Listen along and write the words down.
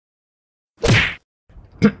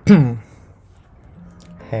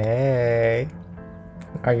Hey,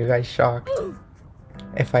 are you guys shocked?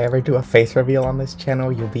 If I ever do a face reveal on this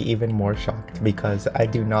channel, you'll be even more shocked because I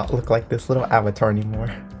do not look like this little avatar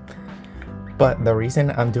anymore. But the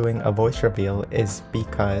reason I'm doing a voice reveal is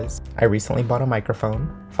because I recently bought a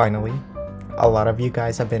microphone, finally. A lot of you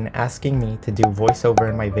guys have been asking me to do voiceover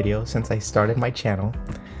in my videos since I started my channel,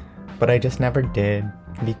 but I just never did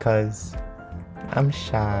because I'm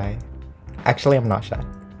shy. Actually, I'm not shy,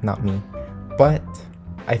 not me, but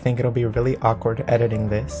I think it'll be really awkward editing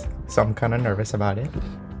this, so I'm kind of nervous about it.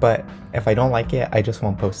 But if I don't like it, I just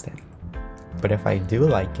won't post it. But if I do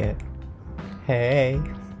like it, hey,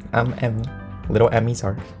 I'm Emmy, little Emmy's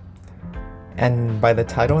heart. And by the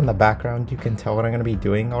title in the background, you can tell what I'm going to be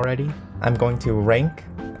doing already. I'm going to rank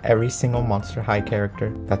every single Monster High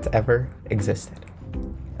character that's ever existed.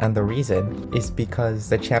 And the reason is because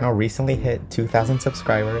the channel recently hit 2,000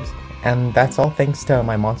 subscribers, and that's all thanks to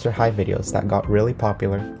my Monster High videos that got really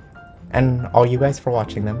popular, and all you guys for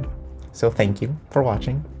watching them. So thank you for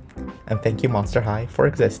watching, and thank you Monster High for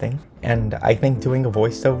existing. And I think doing a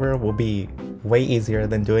voiceover will be way easier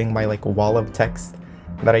than doing my wall of text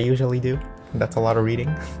that I usually do. That's a lot of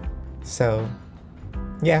reading. So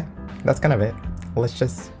yeah, that's kind of it. Let's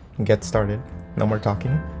just get started. No more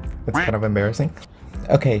talking. It's kind of embarrassing.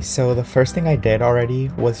 Okay, so the first thing I did already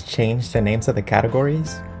was change the names of the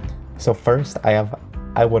categories. So first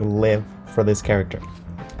I would live for this character.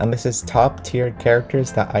 And this is top tier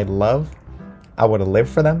characters that I love. I would live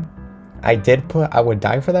for them. I did put I would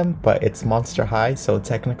die for them, but it's Monster High, so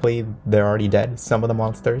technically they're already dead, some of the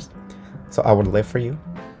monsters. So I would live for you.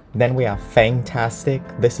 Then we have Fantastic.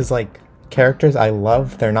 This is characters I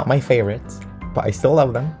love. They're not my favorites, but I still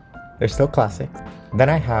love them. They're still classics. Then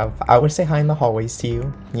I have I would say Hi in the Hallways to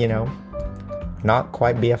you, you know. Not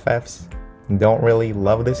quite BFFs. Don't really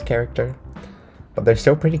love this character, but they're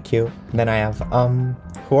still pretty cute. Then I have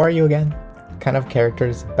who are you again? Kind of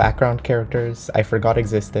characters, background characters I forgot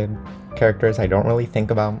existed. Characters I don't really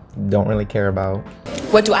think about, don't really care about.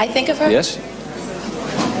 What do I think of her? Yes.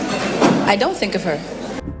 I don't think of her.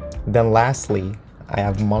 Then lastly, I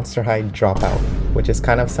have Monster High Dropout, which is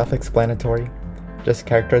kind of self-explanatory. Just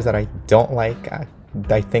characters that I don't like.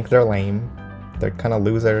 I think they're lame. They're kind of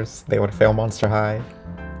losers. They would fail Monster High.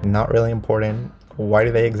 Not really important. Why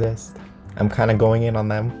do they exist? I'm kind of going in on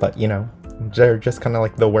them, but you know, they're just kind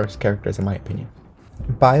of the worst characters in my opinion.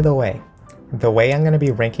 By the way I'm going to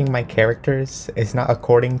be ranking my characters is not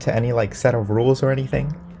according to any set of rules or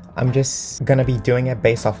anything. I'm just going to be doing it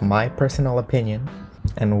based off my personal opinion.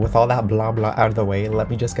 And with all that blah blah out of the way, let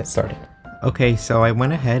me just get started. Okay, so I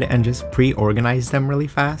went ahead and just pre-organized them really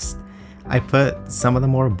fast. I put some of the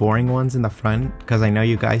more boring ones in the front because I know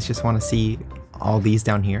you guys just want to see all these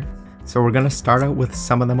down here. So we're going to start out with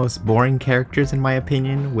some of the most boring characters in my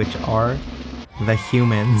opinion, which are the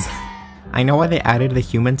humans. I know why they added the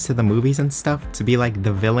humans to the movies and stuff to be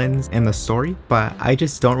the villains in the story, but I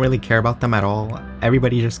just don't really care about them at all.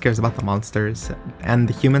 Everybody just cares about the monsters, and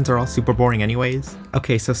the humans are all super boring anyways.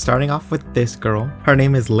 Okay, so starting off with this girl. Her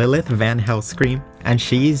name is Lilith Van Hellscream, and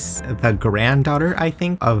she's the granddaughter, I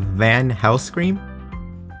think, of Van Hellscream.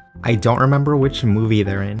 I don't remember which movie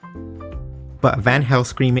they're in. But Van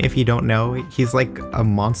Hellscream, if you don't know, he's a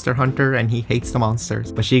monster hunter and he hates the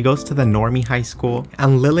monsters. But she goes to the normie high school,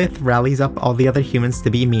 and Lilith rallies up all the other humans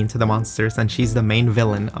to be mean to the monsters, and she's the main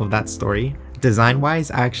villain of that story.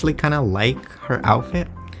 Design-wise, I actually kind of like her outfit.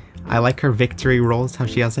 I like her victory rolls, how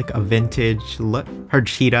she has a vintage look. Her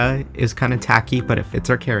cheetah is kind of tacky, but it fits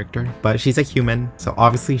her character. But she's a human, so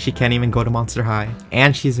obviously she can't even go to Monster High.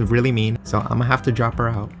 And she's really mean, so I'm gonna have to drop her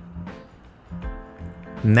out.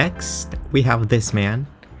 Next, we have this man.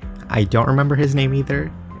 I don't remember his name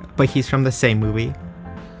either, but he's from the same movie.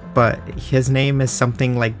 But his name is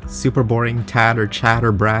something super boring Tad or Chad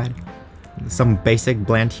or Brad. Some basic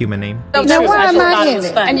bland human name. Now why am I in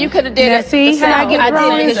it? And you could have did it. See how I get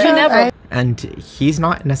drawn into. And he's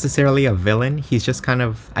not necessarily a villain. He's just kind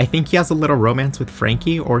of, I think he has a little romance with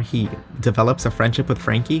Frankie, or he develops a friendship with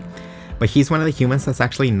Frankie. But he's one of the humans that's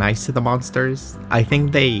actually nice to the monsters. I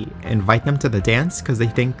think they invite them to the dance because they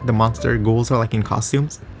think the monster ghouls are in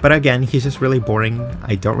costumes. But again, he's just really boring.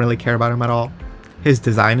 I don't really care about him at all. His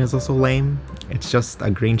design is also lame. It's just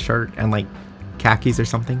a green shirt and khakis or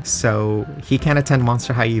something. So he can't attend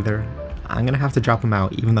Monster High either. I'm gonna have to drop him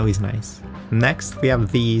out even though he's nice. Next, we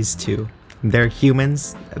have these two. They're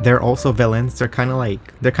humans. They're also villains. They're kind of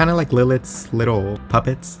like Lilith's little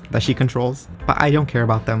puppets that she controls. But I don't care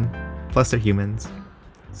about them. Plus they're humans,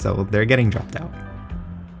 so they're getting dropped out.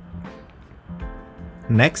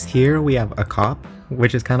 Next here we have a cop,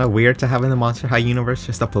 which is kind of weird to have in the Monster High universe,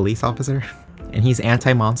 just a police officer. and he's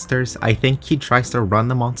anti-monsters. I think he tries to run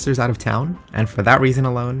the monsters out of town, and for that reason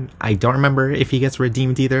alone, I don't remember if he gets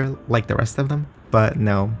redeemed either like the rest of them, but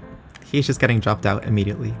no, he's just getting dropped out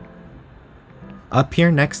immediately. Up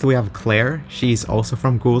here next we have Claire. She's also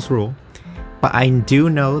from Ghouls Rule, but I do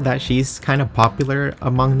know that she's kind of popular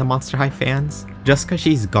among the Monster High fans just because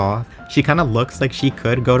she's goth. She kind of looks like she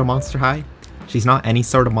could go to Monster High. She's not any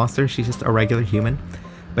sort of monster, she's just a regular human.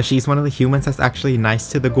 But she's one of the humans that's actually nice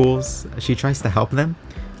to the ghouls. She tries to help them,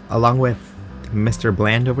 along with Mr.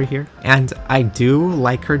 Bland over here. And I do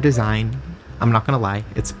like her design. I'm not gonna lie,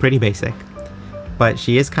 it's pretty basic. But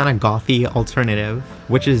she is kind of gothy alternative,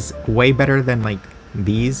 which is way better than like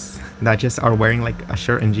these that just are wearing like a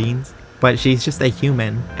shirt and jeans. But she's just a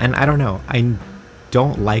human, and I don't know, I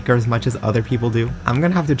don't like her as much as other people do. I'm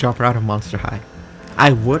gonna have to drop her out of Monster High.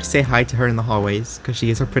 I would say hi to her in the hallways, because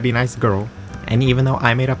she is a pretty nice girl. And even though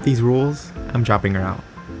I made up these rules, I'm dropping her out.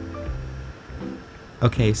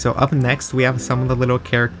 Okay, so up next we have some of the little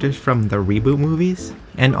characters from the reboot movies.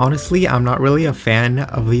 And honestly, I'm not really a fan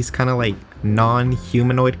of these kind of like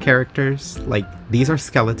non-humanoid characters. Like, these are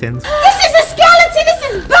skeletons. This is a skeleton! This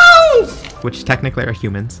is bones! Which technically are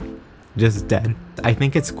humans, just dead. I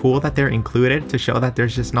think it's cool that they're included to show that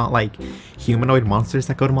there's just not like humanoid monsters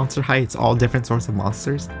that go to Monster High. It's all different sorts of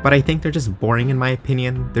monsters, but I think they're just boring in my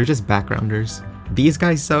opinion. They're just backgrounders. These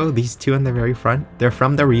guys though, these two in the very front, they're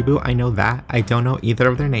from the reboot. I know that. I don't know either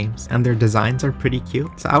of their names, and their designs are pretty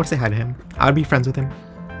cute, so I would say hi to him. I would be friends with him.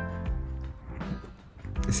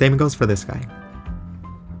 Same goes for this guy.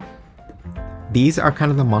 These are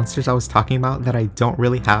kind of the monsters I was talking about that I don't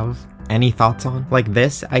really have any thoughts on. Like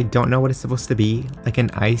this, I don't know what it's supposed to be, like an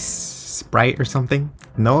ice sprite or something.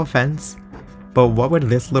 No offense, but what would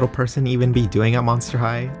this little person even be doing at Monster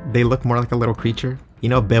High? They look more like a little creature. You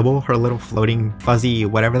know Bibble, her little floating fuzzy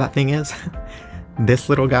whatever that thing is? This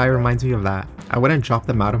little guy reminds me of that. I wouldn't drop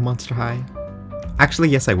them out of Monster High. Actually,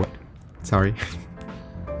 yes I would. Sorry.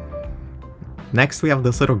 Next we have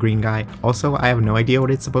this little green guy. Also, I have no idea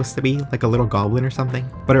what it's supposed to be, like a little goblin or something,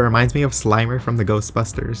 but it reminds me of Slimer from the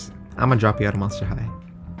Ghostbusters. I'm gonna drop you out of Monster High.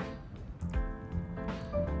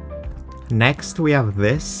 Next we have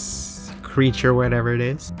this creature, whatever it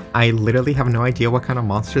is. I literally have no idea what kind of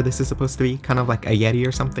monster this is supposed to be, kind of like a yeti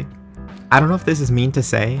or something. I don't know if this is mean to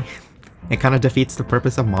say. It kind of defeats the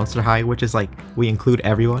purpose of Monster High, which is like, we include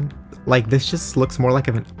everyone. Like, this just looks more like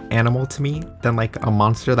an animal to me than like a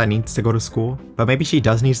monster that needs to go to school. But maybe she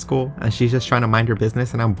does need school and she's just trying to mind her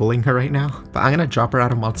business and I'm bullying her right now. But I'm gonna drop her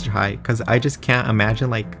out of Monster High because I just can't imagine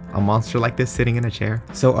like a monster like this sitting in a chair.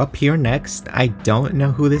 So up here next, I don't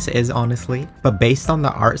know who this is honestly, but based on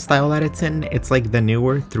the art style that it's in, it's like the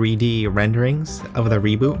newer 3D renderings of the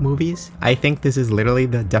reboot movies. I think this is literally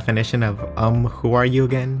the definition of who are you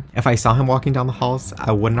again? If I saw him walking down the halls,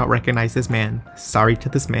 I would not recognize this man. Sorry to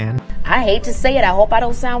this man. I hate to say it, I hope I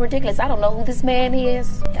don't sound ridiculous. I don't know who this man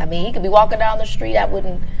is. I mean, he could be walking down the street, I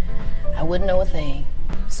wouldn't know a thing.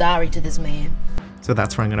 Sorry to this man. So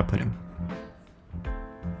that's where I'm gonna put him.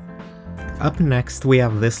 Up next, we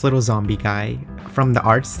have this little zombie guy. From the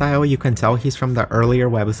art style, you can tell he's from the earlier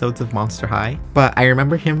webisodes of Monster High. But I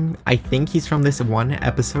remember him, I think he's from this one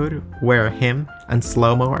episode where him and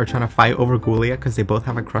Slow-Mo are trying to fight over Ghoulia because they both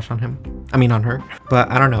have a crush on him. I mean on her. But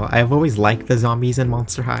I don't know, I've always liked the zombies in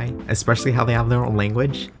Monster High, especially how they have their own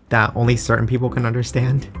language that only certain people can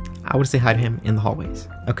understand. I would say hi to him in the hallways.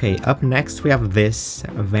 Okay, up next we have this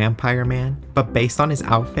vampire man, but based on his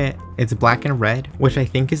outfit, it's black and red, which I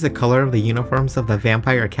think is the color of the uniforms of the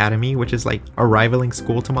Vampire Academy, which is like a rivaling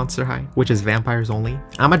school to Monster High, which is vampires only.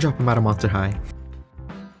 I'm gonna drop him out of Monster High.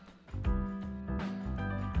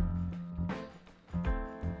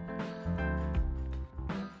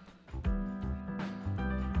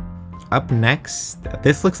 Up next,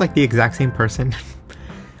 this looks like the exact same person.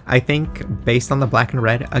 I think based on the black and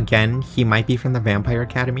red, again, he might be from the Vampire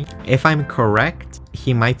Academy. If I'm correct,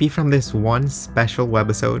 he might be from this one special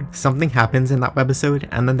webisode. Something happens in that webisode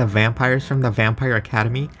and then the vampires from the Vampire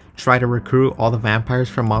Academy try to recruit all the vampires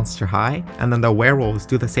from Monster High, and then the werewolves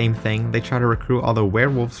do the same thing. They try to recruit all the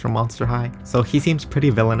werewolves from Monster High. So he seems pretty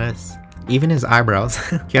villainous. Even his eyebrows.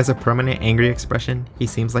 He has a permanent angry expression. He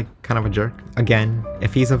seems like kind of a jerk. Again,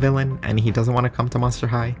 if he's a villain and he doesn't want to come to Monster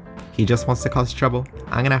High, he just wants to cause trouble,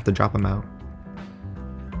 I'm gonna have to drop him out.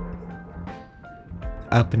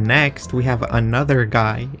 Up next, we have another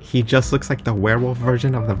guy. He just looks like the werewolf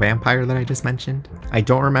version of the vampire that I just mentioned. I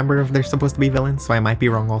don't remember if they're supposed to be villains, so I might be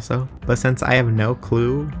wrong also. But since I have no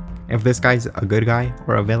clue if this guy's a good guy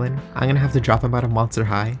or a villain, I'm gonna have to drop him out of Monster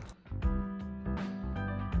High.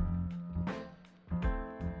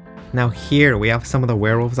 Now here we have some of the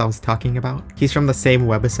werewolves I was talking about. He's from the same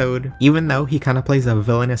webisode. Even though he kind of plays a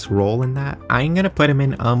villainous role in that, I'm gonna put him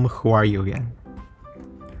in Who Are You Again.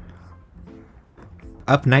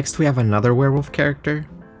 Up next we have another werewolf character.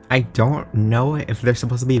 I don't know if they're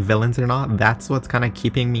supposed to be villains or not. That's what's kind of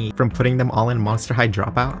keeping me from putting them all in Monster High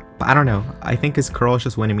Dropout. But I don't know. I think his curl is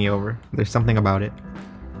just winning me over. There's something about it.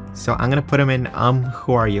 So I'm gonna put him in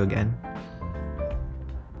Who Are You Again.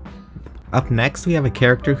 Up next we have a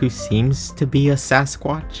character who seems to be a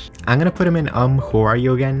Sasquatch. I'm gonna put him in Who Are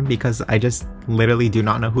You Again because I just literally do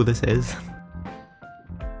not know who this is.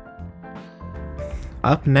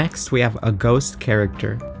 Up next we have a ghost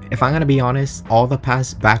character. If I'm gonna be honest, all the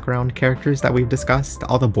past background characters that we've discussed,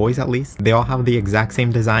 all the boys at least, they all have the exact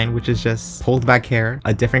same design, which is just pulled back hair,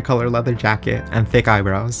 a different color leather jacket, and thick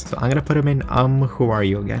eyebrows. So I'm gonna put him in Who Are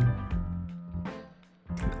You Again.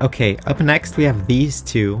 Okay, up next we have these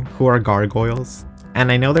two who are gargoyles. And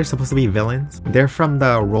I know they're supposed to be villains. They're from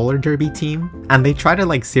the roller derby team, and they try to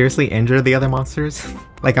like seriously injure the other monsters.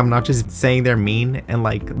 Like, I'm not just saying they're mean and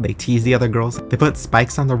like they tease the other girls. They put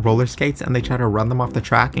spikes on the roller skates and they try to run them off the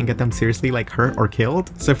track and get them seriously like hurt or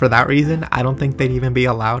killed. So for that reason, I don't think they'd even be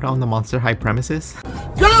allowed on the Monster High premises.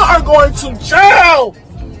 Y'all are going to jail!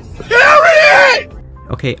 Period!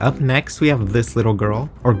 Okay, up next we have this little girl,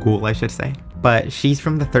 or ghoul I should say. But she's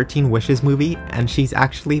from the 13 Wishes movie, and she's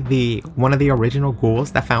actually one of the original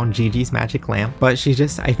ghouls that found Gigi's magic lamp. But she's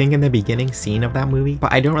just, I think, in the beginning scene of that movie.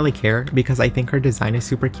 But I don't really care because I think her design is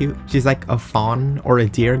super cute. She's like a fawn or a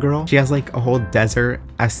deer girl. She has like a whole desert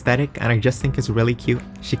aesthetic, and I just think it's really cute.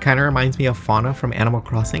 She kind of reminds me of Fauna from Animal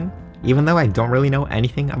Crossing. Even though I don't really know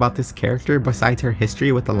anything about this character besides her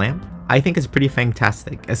history with the lamp, I think it's pretty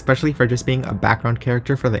fantastic, especially for just being a background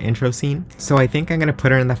character for the intro scene. So I think I'm gonna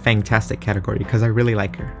put her in the fantastic category because I really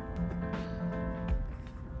like her.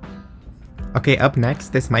 Okay, up next,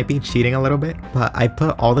 this might be cheating a little bit, but I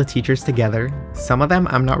put all the teachers together. Some of them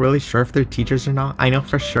I'm not really sure if they're teachers or not. I know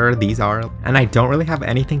for sure these are, and I don't really have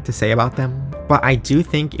anything to say about them. But I do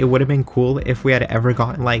think it would have been cool if we had ever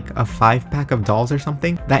gotten like a 5-pack of dolls or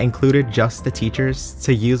something that included just the teachers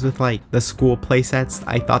to use with like the school playsets.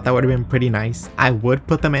 I thought that would have been pretty nice. I would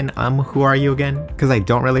put them in Who Are You Again because I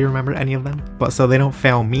don't really remember any of them. But so they don't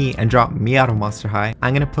fail me and drop me out of Monster High,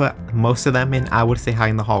 I'm gonna put most of them in I Would Say Hi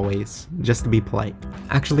in the Hallways, just to be polite.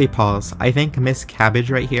 Actually, pause. I think Miss Cabbage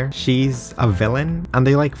right here, she's a villain and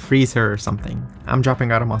they like freeze her or something. I'm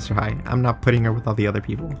dropping out of Monster High. I'm not putting her with all the other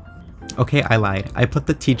people. Okay, I lied. I put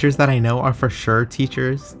the teachers that I know are for sure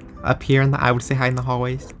teachers up here in the I Would Say Hi in the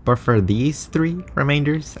Hallways. But for these 3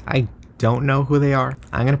 remainders, I don't know who they are.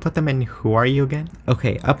 I'm gonna put them in Who Are You Again?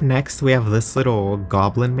 Okay, up next we have this little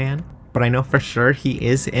goblin man. But I know for sure he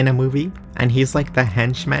is in a movie, and he's like the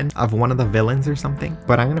henchman of one of the villains or something.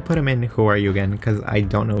 But I'm gonna put him in Who Are You Again because I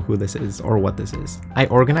don't know who this is or what this is. I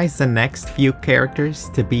organized the next few characters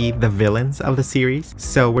to be the villains of the series,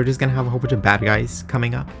 so we're just gonna have a whole bunch of bad guys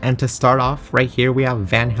coming up. And to start off, right here we have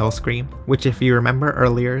Van Helscream, which if you remember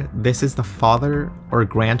earlier, this is the father or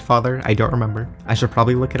grandfather, I don't remember. I should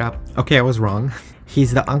probably look it up. Okay, I was wrong.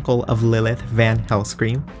 He's the uncle of Lilith Van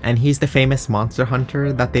Helscream, and he's the famous monster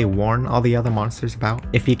hunter that they warn all the other monsters about.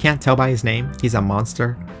 If you can't tell by his name, he's a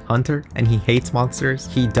monster hunter, and he hates monsters.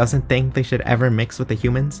 He doesn't think they should ever mix with the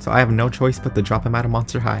humans, so I have no choice but to drop him out of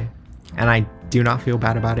Monster High, and I do not feel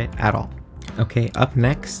bad about it at all. Okay, up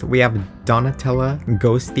next we have Donatella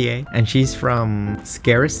Ghostier, and she's from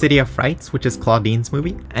Scariest City of Frights, which is Claudine's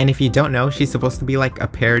movie. And if you don't know, she's supposed to be like a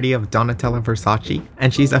parody of Donatella Versace,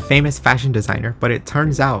 and she's a famous fashion designer, but it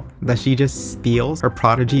turns out that she just steals her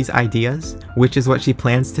prodigy's ideas, which is what she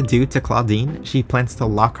plans to do to Claudine. She plans to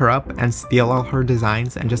lock her up and steal all her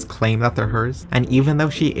designs and just claim that they're hers. And even though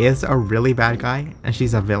she is a really bad guy and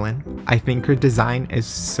she's a villain, I think her design is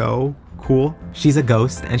so cool. She's a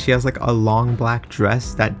ghost and she has like a long black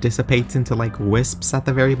dress that dissipates into like wisps at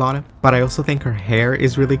the very bottom. But I also think her hair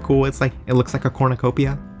is really cool. It's like, it looks like a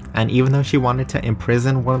cornucopia. And even though she wanted to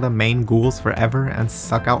imprison one of the main ghouls forever and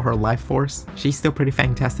suck out her life force, she's still pretty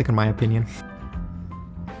fantastic in my opinion.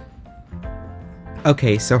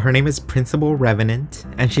 Okay, so her name is Principal Revenant,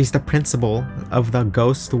 and she's the principal of the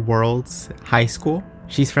Ghost Worlds High School.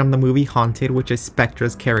 She's from the movie Haunted, which is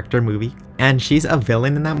Spectra's character movie. And she's a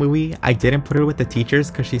villain in that movie. I didn't put her with the teachers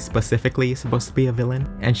because she's specifically supposed to be a villain.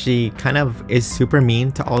 And she kind of is super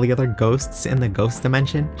mean to all the other ghosts in the ghost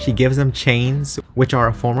dimension. She gives them chains, which are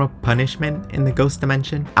a form of punishment in the ghost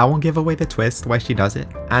dimension. I won't give away the twist why she does it.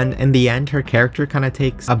 And in the end, her character kind of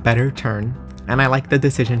takes a better turn. And I like the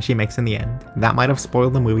decision she makes in the end. That might have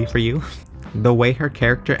spoiled the movie for you. The way her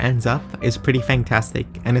character ends up is pretty fantastic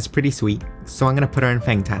and it's pretty sweet, so I'm gonna put her in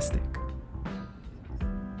fantastic.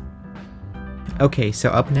 Okay, so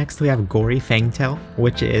up next we have Gory Fangtail,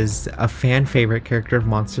 which is a fan favorite character of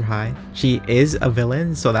Monster High. She is a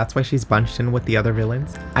villain, so that's why she's bunched in with the other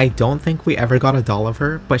villains. I don't think we ever got a doll of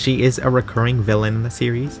her, but she is a recurring villain in the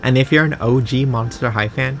series. And if you're an OG Monster High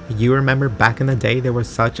fan, you remember back in the day there was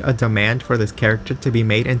such a demand for this character to be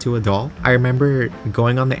made into a doll. I remember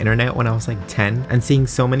going on the internet when I was like 10 and seeing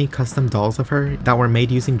so many custom dolls of her that were made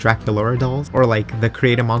using Draculaura dolls or like the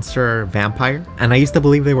Create a Monster vampire, and I used to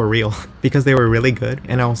believe they were real because they were really good,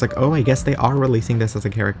 and I was like, oh, I guess they are releasing this as a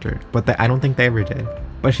character, but I don't think they ever did.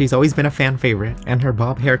 But she's always been a fan favorite, and her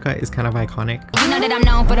bob haircut is kind of iconic. You know that I'm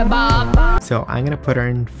known for the bob. So I'm gonna put her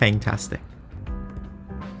in Fantastic.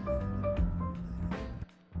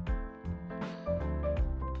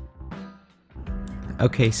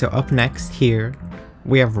 Okay, so up next here,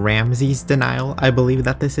 we have Ramsey's Denial, I believe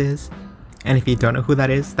that this is. And if you don't know who that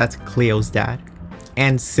is, that's Cleo's dad.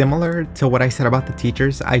 And similar to what I said about the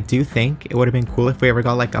teachers, I do think it would have been cool if we ever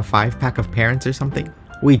got like a 5-pack of parents or something.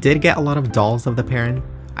 We did get a lot of dolls of the parent.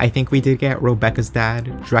 I think we did get Rebecca's dad,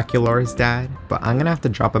 Draculaura's dad, but I'm gonna have to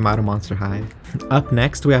drop him out of Monster High. Up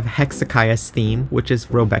next we have Hezekiah's theme, which is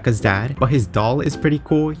Rebecca's dad, but his doll is pretty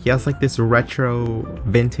cool. He has like this retro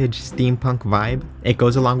vintage steampunk vibe. It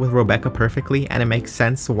goes along with Rebecca perfectly, and it makes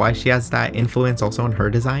sense why she has that influence also in her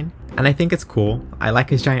design. And I think it's cool. I like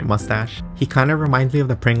his giant mustache. He kind of reminds me of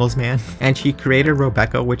the Pringles man. And she created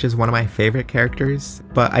Rebecca, which is one of my favorite characters,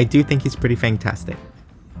 but I do think he's pretty fantastic.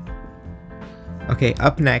 Okay,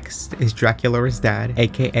 up next is Draculaura's dad,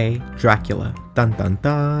 aka Dracula. Dun dun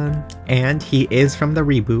dun. And he is from the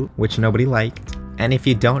reboot, which nobody liked. And if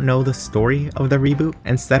you don't know the story of the reboot,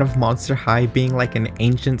 instead of Monster High being like an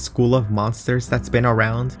ancient school of monsters that's been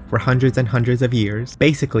around for hundreds and hundreds of years,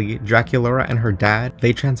 basically Draculaura and her dad,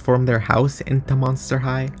 they transform their house into Monster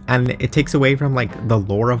High, and it takes away from like the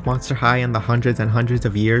lore of Monster High and the hundreds and hundreds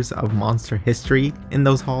of years of monster history in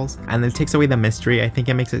those halls, and it takes away the mystery. I think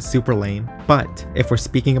it makes it super lame. But if we're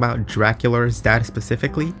speaking about Draculaura's dad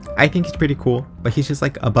specifically, I think he's pretty cool, but he's just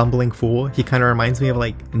like a bumbling fool. He kind of reminds me of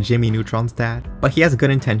like Jimmy Neutron's dad, but he has good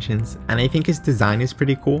intentions, and I think his design is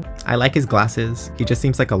pretty cool. I like his glasses. He just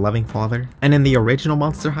seems like a loving father. And in the original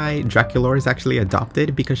Monster High, Draculaura is actually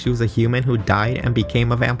adopted because she was a human who died and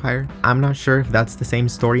became a vampire. I'm not sure if that's the same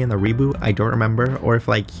story in the reboot, I don't remember, or if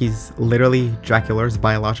like he's literally Draculaura's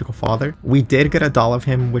biological father. We did get a doll of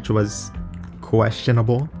him, which was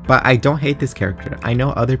questionable, but I don't hate this character. I know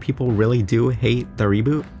other people really do hate the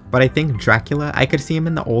reboot, but I think Dracula, I could see him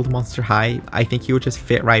in the old Monster High. I think he would just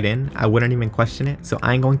fit right in. I wouldn't even question it. So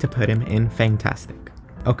I'm going to put him in Fantastic.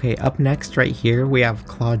 Okay, up next right here, we have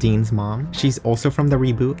Claudine's mom. She's also from the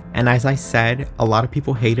reboot. And as I said, a lot of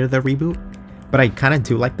people hated the reboot, but I kind of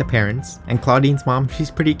do like the parents. And Claudine's mom,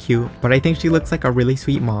 she's pretty cute, but I think she looks like a really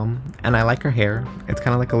sweet mom. And I like her hair. It's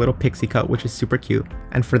kind of like a little pixie cut, which is super cute.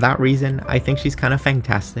 And for that reason, I think she's kind of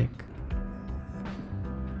fantastic.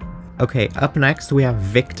 Okay, up next we have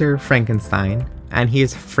Victor Frankenstein, and he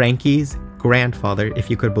is Frankie's grandfather, if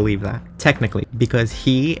you could believe that. Technically, because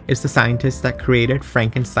he is the scientist that created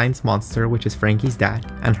Frankenstein's monster, which is Frankie's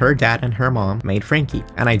dad, and her mom made Frankie.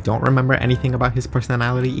 And I don't remember anything about his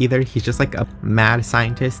personality either. He's just like a mad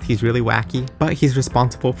scientist. He's really wacky, but he's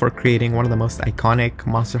responsible for creating one of the most iconic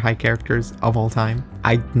Monster High characters of all time.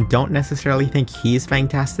 I don't necessarily think he's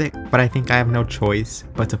fantastic, but I think I have no choice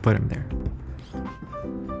but to put him there.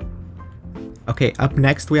 Okay, up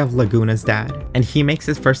next we have Laguna's dad, and he makes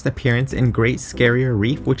his first appearance in Great Scarier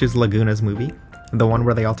Reef, which is Laguna's movie. The one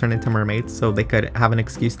where they all turn into mermaids so they could have an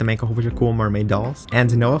excuse to make a whole bunch of cool mermaid dolls.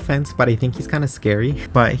 And no offense, but I think he's kind of scary,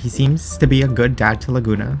 but he seems to be a good dad to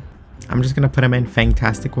Laguna. I'm just gonna put him in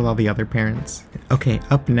Fantastic with all the other parents. Okay,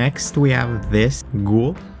 up next we have this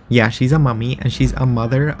ghoul. Yeah, she's a mummy, and she's a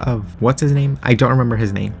mother of, what's his name? I don't remember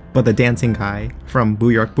his name, but the dancing guy from Boo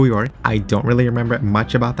York, Boo York. I don't really remember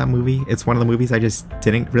much about that movie. It's one of the movies I just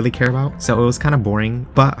didn't really care about, so it was kind of boring,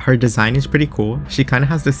 but her design is pretty cool. She kind of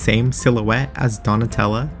has the same silhouette as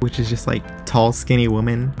Donatella, which is just like tall, skinny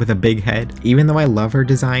woman with a big head. Even though I love her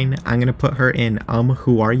design, I'm gonna put her in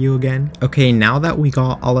Who Are You again? Okay, now that we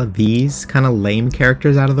got all of these kind of lame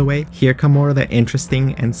characters out of the way, here come more of the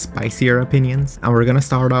interesting and spicier opinions, and we're gonna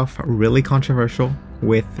start off really controversial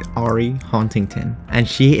with Ari Hauntington, and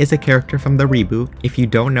she is a character from the reboot. If you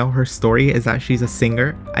don't know, her story is that she's a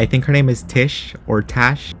singer. I think her name is Tish or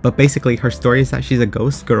Tash, but basically her story is that she's a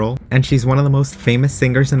ghost girl, and she's one of the most famous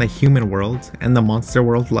singers in the human world, and the monster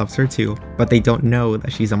world loves her too, but they don't know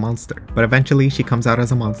that she's a monster. But eventually she comes out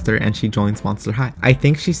as a monster and she joins Monster High. I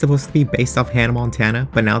think she's supposed to be based off Hannah Montana,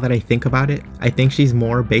 but now that I think about it, I think she's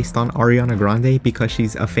more based on Ariana Grande because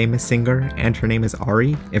she's a famous singer and her name is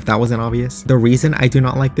Ari, if that wasn't obvious. The reason I do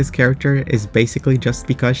not like this character is basically just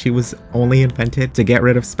because she was only invented to get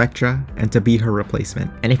rid of Spectra and to be her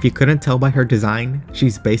replacement. And if you couldn't tell by her design,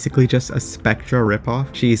 she's basically just a Spectra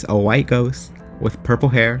ripoff. She's a white ghost with purple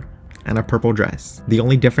hair and a purple dress. The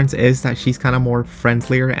only difference is that she's kind of more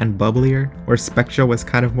friendlier and bubblier, where Spectra was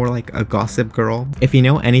kind of more like a gossip girl. If you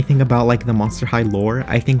know anything about like the Monster High lore,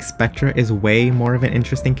 I think Spectra is way more of an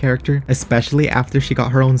interesting character, especially after she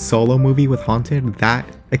got her own solo movie with Haunted. That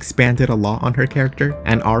expanded a lot on her character,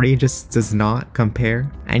 and Ari just does not compare,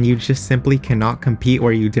 and you just simply cannot compete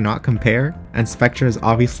where you do not compare. And Spectra is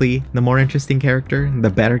obviously the more interesting character, the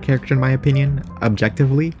better character in my opinion,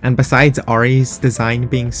 objectively. And besides Ari's design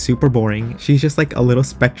being super boring, she's just like a little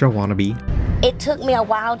Spectra wannabe. It took me a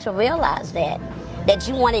while to realize that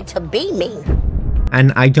you wanted to be me.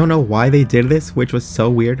 And I don't know why they did this, which was so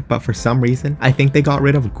weird, but for some reason, I think they got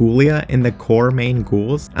rid of Ghoulia in the core main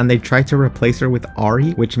ghouls, and they tried to replace her with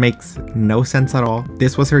Ari, which makes no sense at all.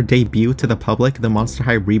 This was her debut to the public, the Monster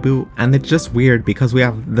High reboot, and it's just weird because we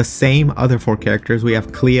have the same other 4 characters. We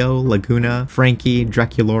have Cleo, Laguna, Frankie,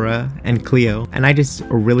 Draculora, and Cleo, and I just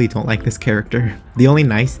really don't like this character. The only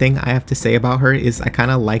nice thing I have to say about her is I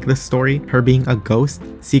kind of like the story, her being a ghost,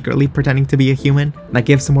 secretly pretending to be a human. That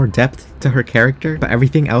gives some more depth to her character, but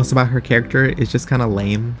everything else about her character is just kind of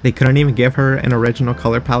lame. They couldn't even give her an original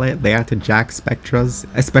color palette, they had to jack Spectra's,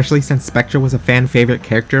 especially since Spectra was a fan favorite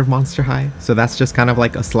character of Monster High, so that's just kind of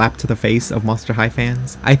like a slap to the face of Monster High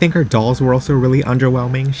fans. I think her dolls were also really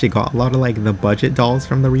underwhelming. She got a lot of like the budget dolls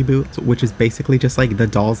from the reboot, which is basically just like the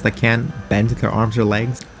dolls that can't bend their arms or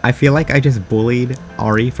legs. I feel like I just bullied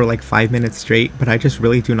Ari for like 5 minutes straight, but I just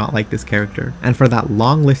really do not like this character. And for that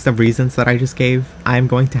long list of reasons that I just gave, I'm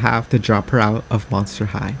going to have to drop her out of Monster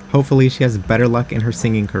High. Hopefully she has better luck in her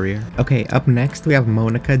singing career. Okay, up next we have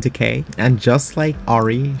Monica Decay, and just like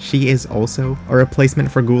Ari, she is also a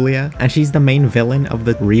replacement for Ghoulia, and she's the main villain of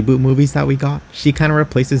the reboot movies that we got. She kind of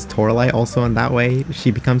replaces Toralei also in that way. She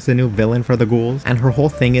becomes the new villain for the ghouls, and her whole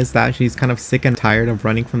thing is that she's kind of sick and tired of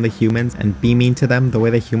running from the humans and be mean to them the way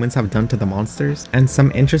the humans have done to the monsters. And some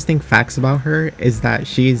interesting facts about her is that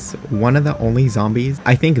she's one of the only zombies,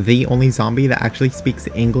 I think the only zombie that actually speaks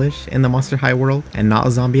English in the Monster High world and not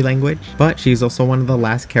a zombie language, but she's also one of the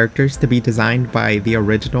last characters to be designed by the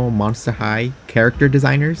original Monster High character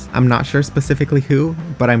designers. I'm not sure specifically who,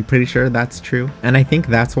 but I'm pretty sure that's true. And I think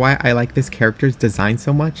that's why I like this character's design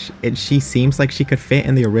so much. She seems like she could fit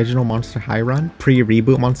in the original Monster High run.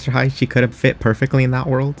 Pre-reboot Monster High, she could have fit perfectly in that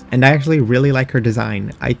world. And I actually really like her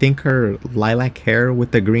design. I think her lilac hair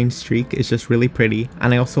with the green streak is just really pretty.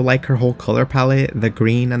 And I also like her whole color palette, the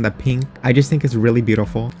green and the pink. I just think it's really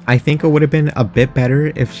beautiful. I think it would have been a bit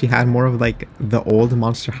better if she had more of like the old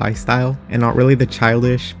Monster High style and not really the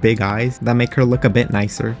childish big eyes that make her look a bit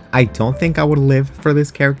nicer. I don't think I would live for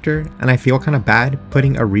this character, and I feel kind of bad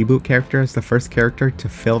putting a reboot character as the first character to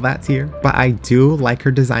fill that tier, but I do like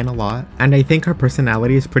her design a lot, and I think her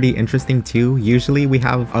personality is pretty interesting too. Usually we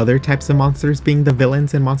have other types of monsters being the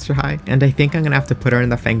villains in Monster High, and I think I'm gonna have to put her in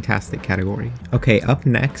the fantastic category. Okay, up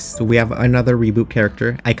next we have another reboot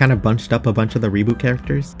character. I kind of bunched up a bunch of the reboot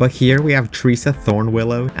characters, but here we have Teresa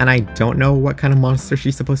Thornwillow, and I don't know what kind of monster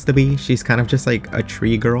she's supposed to be. She's kind of just like a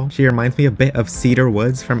tree girl. She reminds me a bit of Cedar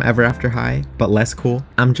Woods from Ever After High, but less cool.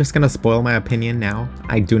 I'm just gonna spoil my opinion now.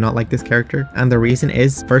 I do not like this character, and the reason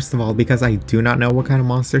is, first of all, because I do not know what kind of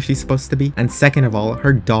monster she's supposed to be, and second of all,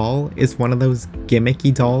 her doll is one of those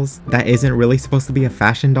gimmicky dolls that isn't really supposed to be a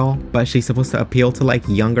fashion doll, but she's supposed to appeal to like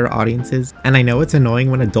younger audiences. And I know it's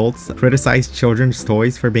annoying when adults criticize children's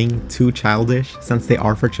toys for being too childish since they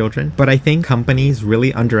are for children, but I think companies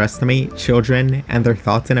really underestimate children and their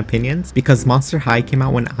thoughts and opinions, because Monster High came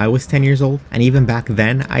out when I was 10 years old, and even back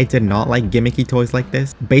then I did not like gimmicky toys like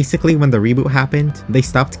this. Basically when the reboot happened, they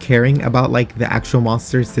stopped caring about like the actual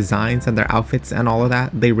monsters' designs and their outfits and all of that.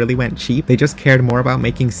 They really went cheap. They just cared more about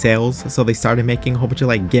making sales, so they started making a whole bunch of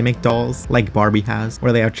like gimmick dolls like Barbie has,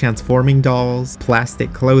 where they have transforming dolls,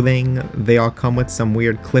 plastic clothing, they all come with some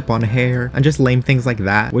weird clip-on hair, and just lame things like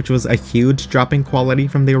that, which was a huge drop in quality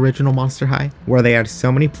from the original Monster High, where they had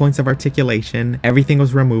so many points of articulation, everything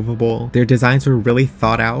was removable, their designs were really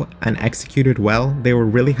thought out and executed well, they were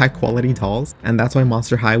really high quality dolls, and that's why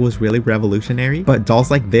Monster High was really revolutionary. But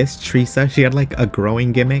dolls like this, Teresa, she had like a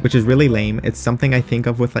growing gimmick, which is really lame. It's something I think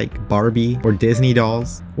of with like Barbie or Disney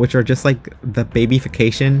dolls, which are just like the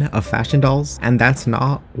babyfication of fashion dolls, and that's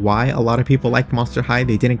not why a lot of people liked Monster High.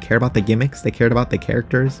 They didn't care about the gimmicks, they cared about the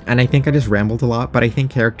characters. And I think I just rambled a lot, but I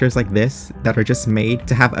think characters like this that are just made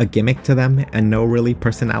to have a gimmick to them them and no really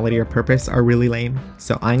personality or purpose are really lame.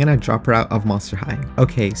 So I'm gonna drop her out of Monster High.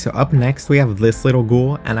 Okay, so up next we have this little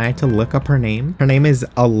ghoul, and I had to look up her name. Her name is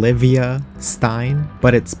Olivia Stein,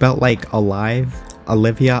 but it's spelled like alive.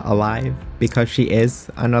 Olivia alive, because she is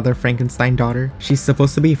another Frankenstein daughter. She's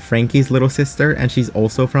supposed to be Frankie's little sister, and she's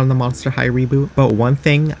also from the Monster High reboot. But one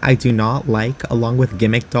thing I do not like, along with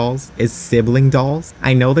gimmick dolls, is sibling dolls.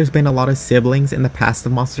 I know there's been a lot of siblings in the past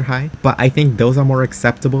of Monster High, but I think those are more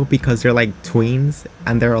acceptable because they're like tweens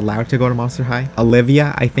and they're allowed to go to Monster High.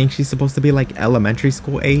 Olivia, I think she's supposed to be like elementary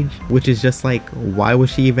school age, which is just like, why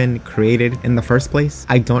was she even created in the first place?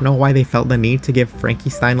 I don't know why they felt the need to give Frankie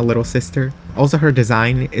Stein a little sister. Also, her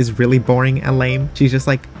design is really boring and lame. She's just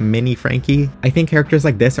like mini Frankie. I think characters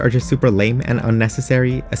like this are just super lame and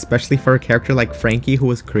unnecessary, especially for a character like Frankie who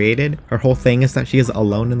was created. Her whole thing is that she is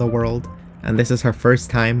alone in the world, and this is her first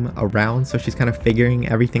time around, so she's kind of figuring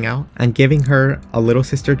everything out, and giving her a little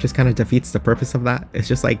sister just kind of defeats the purpose of that. It's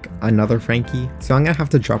just like another Frankie. So I'm gonna have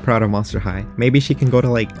to drop her out of Monster High. Maybe she can go to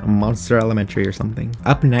like Monster Elementary or something.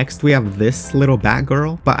 Up next we have this little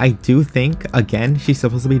Batgirl, but I do think, again, she's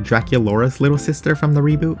supposed to be Draculaura's little sister from the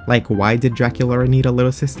reboot. Like, why did Draculaura need a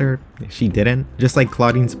little sister? She didn't. Just like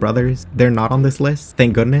Claudine's brothers, they're not on this list,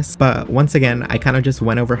 thank goodness. But once again, I kind of just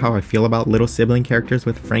went over how I feel about little sibling characters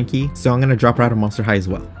with Frankie, so I'm gonna drop her out of Monster High as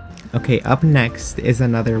well. Okay, up next is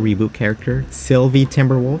another reboot character, Sylvie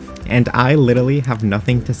Timberwolf, and I literally have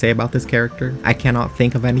nothing to say about this character. I cannot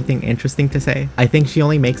think of anything interesting to say. I think she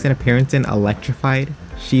only makes an appearance in Electrified.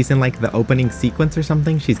 She's in like the opening sequence or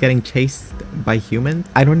something. She's getting chased by humans.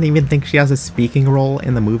 I don't even think she has a speaking role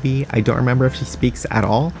in the movie. I don't remember if she speaks at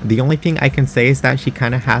all. The only thing I can say is that she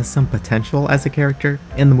kind of has some potential as a character.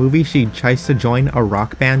 In the movie, she tries to join a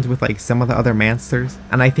rock band with like some of the other Mansters,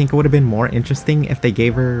 and I think it would have been more interesting if they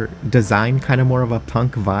gave her design kind of more of a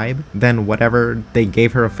punk vibe than whatever they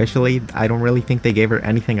gave her officially. I don't really think they gave her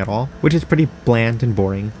anything at all, which is pretty bland and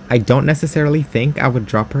boring. I don't necessarily think I would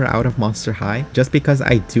drop her out of Monster High, just because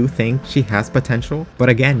I do think she has potential, but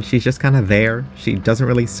again, she's just kind of there. She doesn't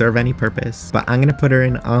really serve any purpose, but I'm gonna put her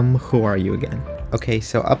in Who Are You again. Okay,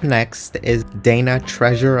 so up next is Dana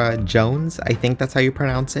Treasure Jones. I think that's how you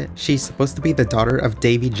pronounce it. She's supposed to be the daughter of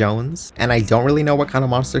Davy Jones, and I don't really know what kind of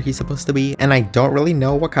monster he's supposed to be, and I don't really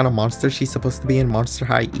know what kind of monster she's supposed to be in Monster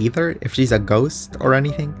High either, if she's a ghost or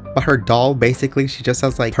anything. But her doll, basically, she just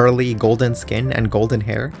has like pearly golden skin and golden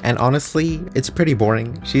hair, and honestly, it's pretty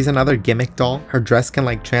boring. She's another gimmick doll. Her dress can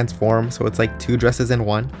like transform, so it's like two dresses in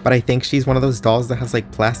one, but I think she's one of those dolls that has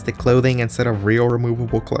like plastic clothing instead of real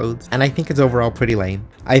removable clothes, and I think it's overall pretty lame.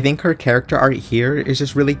 I think her character art here is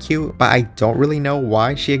just really cute, but I don't really know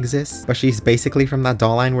why she exists. But she's basically from that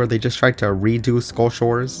doll line where they just tried to redo Skull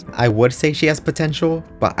Shores. I would say she has potential,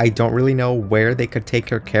 but I don't really know where they could take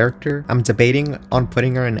her character. I'm debating on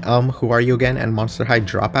putting her in Who Are You Again and Monster High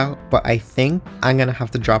Dropout, but I think I'm gonna have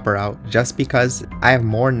to drop her out just because I have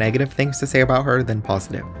more negative things to say about her than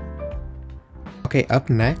positive. Okay, up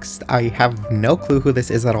next, I have no clue who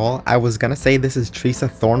this is at all. I was gonna say this is Teresa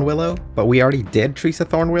Thornwillow, but we already did Teresa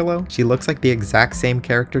Thornwillow. She looks like the exact same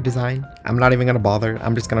character design. I'm not even gonna bother.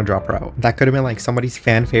 I'm just gonna drop her out. That could have been like somebody's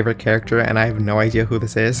fan favorite character, and I have no idea who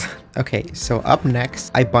this is. Okay, so up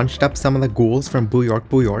next, I bunched up some of the ghouls from Boo York,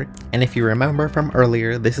 Boo York. And if you remember from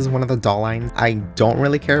earlier, this is one of the doll lines I don't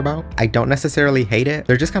really care about. I don't necessarily hate it.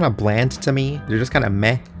 They're just kind of bland to me. They're just kind of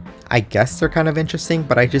meh. I guess they're kind of interesting,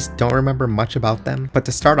 but I just don't remember much about them. But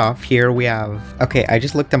to start off, here we have... Okay, I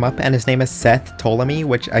just looked him up, and his name is Seth Ptolemy,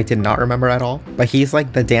 which I did not remember at all. But he's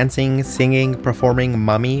like the dancing, singing, performing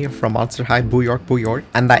mummy from Monster High Boo York, Boo York.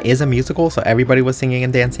 And that is a musical, so everybody was singing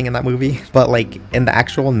and dancing in that movie. But like, in the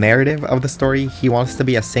actual narrative of the story, he wants to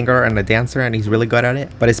be a singer and a dancer, and he's really good at it.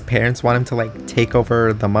 But his parents want him to like take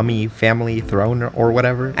over the mummy family throne or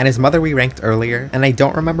whatever. And his mother we ranked earlier, and I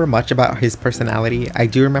don't remember much about his personality. I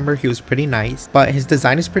do remember he was pretty nice, but his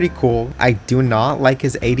design is pretty cool. I do not like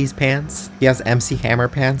his 80s pants. He has MC Hammer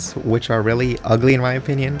pants, which are really ugly in my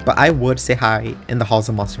opinion, but I would say hi in the halls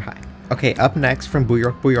of Monster High. Okay, up next from Boo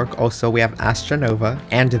York, Boo York also we have Astronova,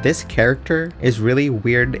 and this character is really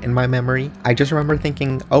weird in my memory. I just remember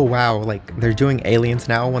thinking, oh wow, like they're doing aliens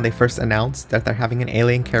now when they first announced that they're having an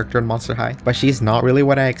alien character in Monster High, but she's not really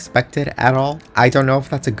what I expected at all. I don't know if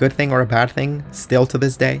that's a good thing or a bad thing still to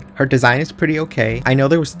this day. Her design is pretty okay. I know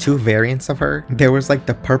there was two variants of her. There was like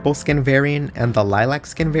the purple skin variant and the lilac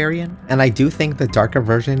skin variant, and I do think the darker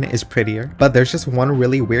version is prettier, but there's just one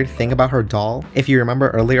really weird thing about her doll. If you remember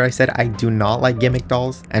earlier I said I do not like gimmick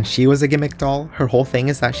dolls, and she was a gimmick doll. Her whole thing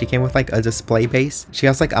is that she came with like a display base. She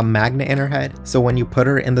has like a magnet in her head, so when you put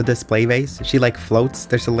her in the display base, she like floats.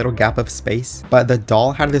 There's a little gap of space, but the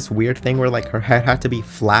doll had this weird thing where like her head had to be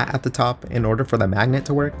flat at the top in order for the magnet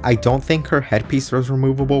to work. I don't think her headpiece was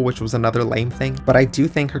removable, which was another lame thing, but I do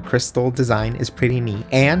think her crystal design is pretty neat.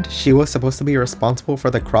 And she was supposed to be responsible for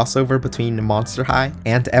the crossover between Monster High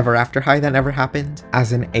and Ever After High that never happened.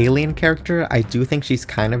 As an alien character, I do think she's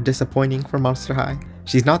kind of disappointing for Monster High.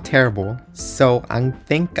 She's not terrible, so I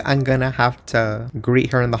think I'm gonna have to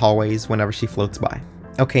greet her in the hallways whenever she floats by.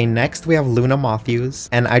 Okay, next we have Luna Matthews,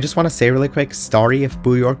 and I just want to say really quick, sorry if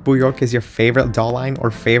Boo York is your favorite doll line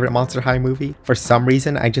or favorite Monster High movie. For some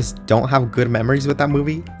reason, I just don't have good memories with that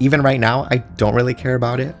movie. Even right now, I don't really care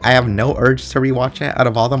about it. I have no urge to rewatch it. Out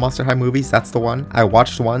of all the Monster High movies, that's the one I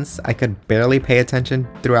watched once. I could barely pay attention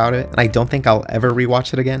throughout it, and I don't think I'll ever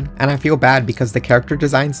rewatch it again. And I feel bad because the character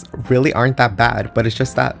designs really aren't that bad, but it's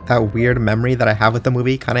just that weird memory that I have with the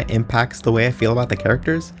movie kind of impacts the way I feel about the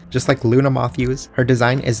characters. Just like Luna Matthews, her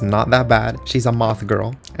design is not that bad. She's a moth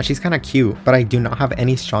girl, and she's kind of cute, but I do not have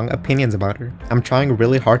any strong opinions about her. I'm trying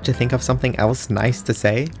really hard to think of something else nice to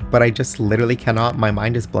say, but I just literally cannot. My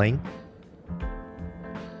mind is blank.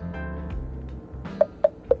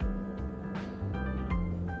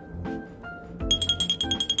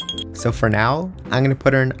 So for now, I'm gonna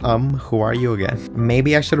put her in who are you again?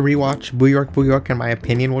 Maybe I should rewatch Boo York and my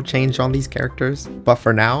opinion will change on these characters, but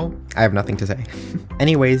for now, I have nothing to say.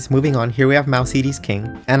 Anyways, moving on, here we have Mouse Edie's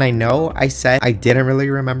King, and I know I said I didn't really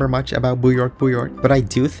remember much about Boo York, but I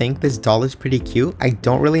do think this doll is pretty cute. I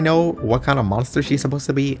don't really know what kind of monster she's supposed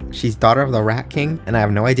to be. She's daughter of the Rat King, and I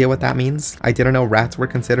have no idea what that means. I didn't know rats were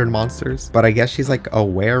considered monsters, but I guess she's like a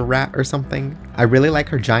were-rat or something. I really like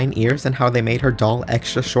her giant ears and how they made her doll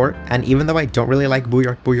extra short. And even though I don't really like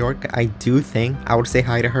Boo York, I do think I would say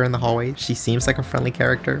hi to her in the hallway. She seems like a friendly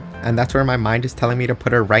character, and that's where my mind is telling me to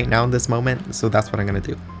put her right now in this moment, so that's what I'm gonna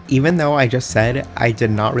do. Even though I just said I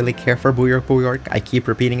did not really care for Boo York, I keep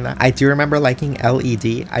repeating that. I do remember liking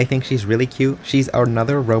LED. I think she's really cute. She's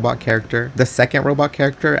another robot character, the second robot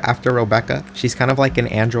character after Rebecca. She's kind of like an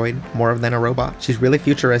android more than a robot. She's really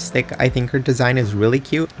futuristic. I think her design is really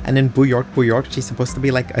cute. And in Boo York, she's supposed to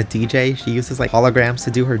be like a DJ. She uses like holograms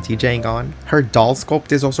to do her DJing on. Her doll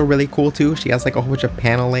sculpt is also really cool too. She has like a whole bunch of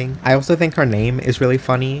paneling. I also think her name is really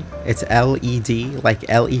funny. It's LED, like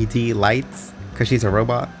LED lights, because she's a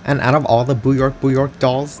robot. And out of all the Boo York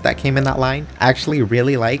dolls that came in that line, I actually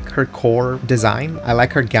really like her core design. I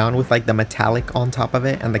like her gown with like the metallic on top of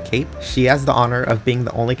it and the cape. She has the honor of being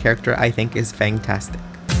the only character I think is fantastic.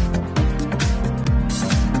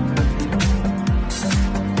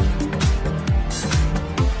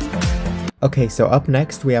 Okay, so up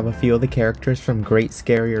next we have a few of the characters from Great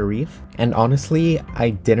Scarier Reef, and honestly, I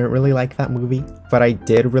didn't really like that movie, but I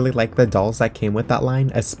did really like the dolls that came with that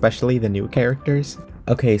line, especially the new characters.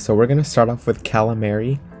 Okay, so we're gonna start off with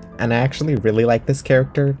Calamari, and I actually really like this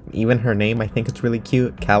character. Even her name, I think it's really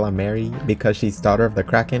cute, Calamari, because she's daughter of the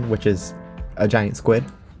Kraken, which is a giant squid.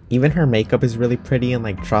 Even her makeup is really pretty and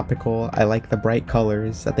like tropical. I like the bright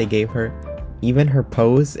colors that they gave her. Even her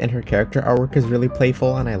pose and her character artwork is really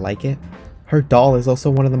playful and I like it. Her doll is also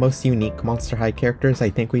one of the most unique Monster High characters I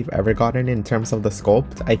think we've ever gotten in terms of the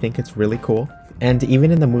sculpt. I think it's really cool. And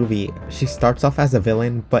even in the movie, she starts off as a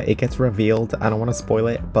villain, but it gets revealed, I don't want to spoil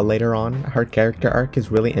it, but later on, her character arc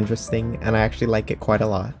is really interesting and I actually like it quite a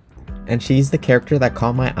lot. And she's the character that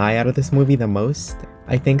caught my eye out of this movie the most.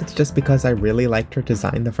 I think it's just because I really liked her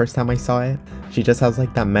design the first time I saw it. She just has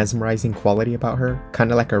like that mesmerizing quality about her,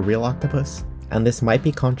 kind of like a real octopus. And this might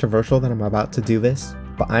be controversial that I'm about to do this,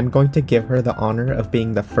 but I'm going to give her the honor of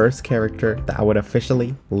being the first character that I would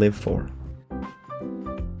officially live for.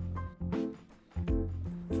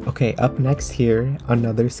 Okay, up next here,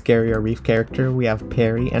 another Scarier Reef character, we have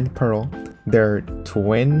Perry and Pearl. They're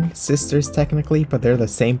twin sisters technically, but they're the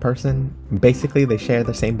same person. Basically, they share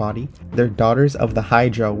the same body. They're daughters of the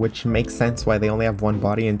Hydra, which makes sense why they only have one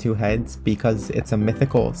body and two heads, because it's a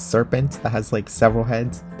mythical serpent that has like several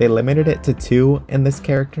heads. They limited it to 2 in this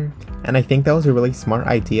character, and I think that was a really smart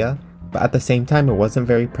idea. But at the same time, it wasn't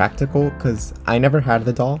very practical because I never had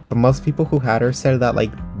the doll, but most people who had her said that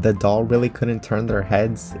like the doll really couldn't turn their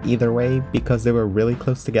heads either way because they were really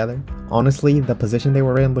close together. Honestly, the position they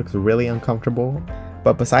were in looks really uncomfortable,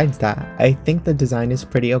 but besides that, I think the design is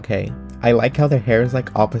pretty okay. I like how their hair is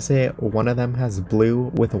like opposite. One of them has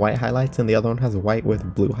blue with white highlights and the other one has white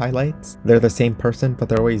with blue highlights. They're the same person, but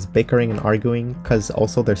they're always bickering and arguing because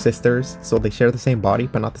also they're sisters, so they share the same body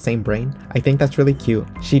but not the same brain. I think that's really cute.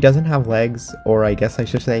 She doesn't have legs, or I guess I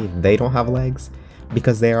should say they don't have legs,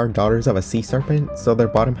 because they are daughters of a sea serpent, so their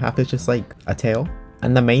bottom half is just like a tail.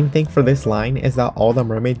 And the main thing for this line is that all the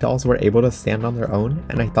mermaid dolls were able to stand on their own,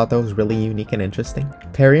 and I thought that was really unique and interesting.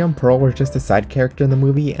 Perry and Pearl were just a side character in the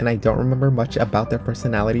movie, and I don't remember much about their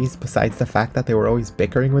personalities besides the fact that they were always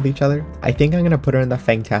bickering with each other. I think I'm gonna put her in the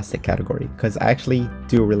fantastic category, because I actually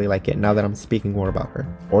do really like it now that I'm speaking more about her.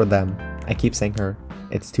 Or them. I keep saying her.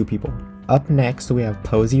 It's two people. Up next we have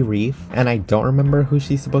Posey Reef, and I don't remember who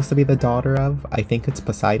she's supposed to be the daughter of. I think it's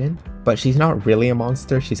Poseidon, but she's not really a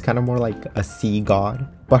monster, she's kind of more like a sea god.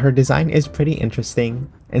 But her design is pretty interesting.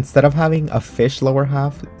 Instead of having a fish lower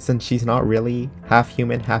half, since she's not really half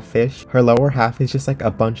human, half fish, her lower half is just like a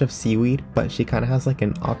bunch of seaweed, but she kind of has like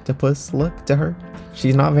an octopus look to her.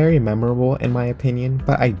 She's not very memorable in my opinion,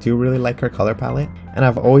 but I do really like her color palette, and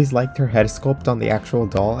I've always liked her head sculpt on the actual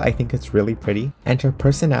doll. I think it's really pretty. And her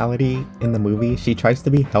personality in the movie, she tries to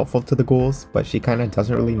be helpful to the ghouls, but she kind of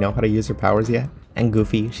doesn't really know how to use her powers yet. And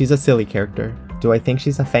Goofy, she's a silly character. Do I think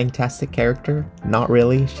she's a fantastic character? Not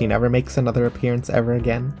really, she never makes another appearance ever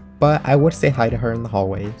again, but I would say hi to her in the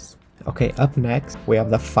hallways. Okay, up next, we have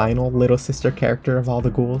the final little sister character of all the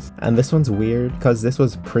ghouls, and this one's weird because this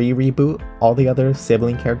was pre-reboot. All the other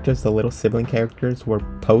sibling characters, the little sibling characters, were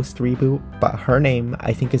post-reboot, but her name,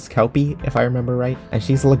 I think, is Kelpie, if I remember right, and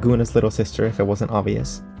she's Laguna's little sister if it wasn't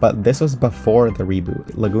obvious. But this was before the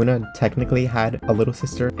reboot. Laguna technically had a little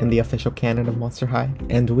sister in the official canon of Monster High,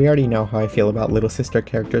 and we already know how I feel about little sister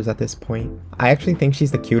characters at this point. I actually think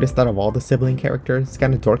she's the cutest out of all the sibling characters. It's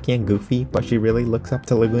kind of dorky and goofy, but she really looks up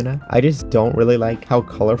to Laguna. I just don't really like how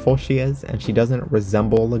colorful she is, and she doesn't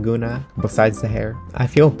resemble Laguna besides the hair. I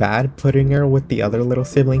feel bad putting her with the other little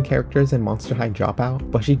sibling characters in Monster High Dropout,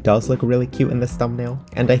 but she does look really cute in this thumbnail,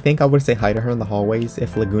 and I think I would say hi to her in the hallways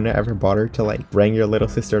if Laguna ever brought her to like bring your little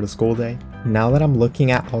sister to school day. Now that I'm looking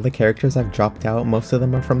at all the characters I've dropped out, most of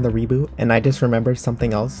them are from the reboot, and I just remembered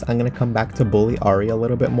something else. I'm gonna come back to bully Ari a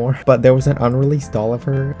little bit more, but there was an unreleased doll of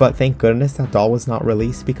her, but thank goodness that doll was not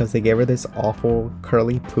released because they gave her this awful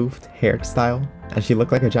curly poofed hairstyle, and she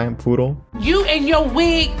looked like a giant poodle. You and your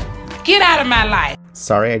wig, get out of my life.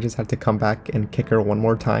 Sorry, I just had to come back and kick her one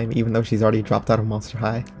more time, even though she's already dropped out of Monster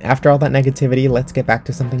High. After all that negativity, let's get back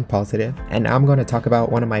to something positive. And now I'm going to talk about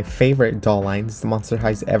one of my favorite doll lines Monster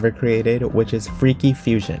High's ever created, which is Freaky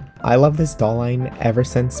Fusion. I love this doll line ever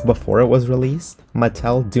since before it was released.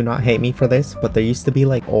 Mattel, do not hate me for this, but there used to be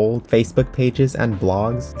like old Facebook pages and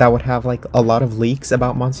blogs that would have like a lot of leaks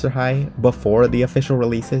about Monster High before the official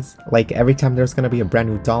releases. Like every time there's going to be a brand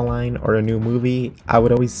new doll line or a new movie, I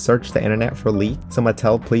would always search the internet for leaks. So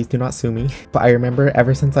Mattel, please do not sue me. But I remember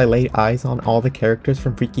ever since I laid eyes on all the characters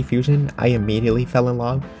from Freaky Fusion, I immediately fell in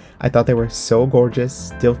love. I thought they were so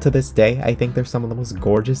gorgeous. Still to this day, I think they're some of the most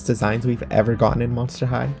gorgeous designs we've ever gotten in Monster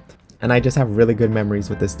High. And I just have really good memories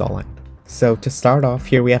with this doll line. So to start off,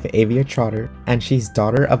 here we have Avia Trotter, and she's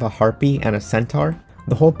daughter of a harpy and a centaur.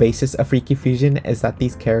 The whole basis of Freaky Fusion is that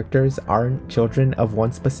these characters aren't children of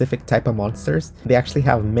one specific type of monsters. They actually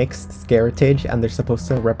have mixed scarritage, and they're supposed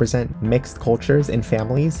to represent mixed cultures and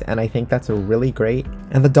families, and I think that's really great.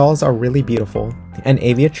 And the dolls are really beautiful. And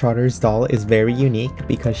Avia Trotter's doll is very unique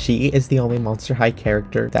because she is the only Monster High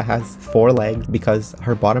character that has 4 legs because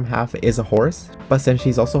her bottom half is a horse. But since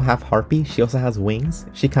she's also half harpy, she also has wings.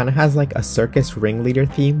 She kind of has like a circus ringleader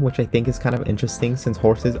theme, which I think is kind of interesting since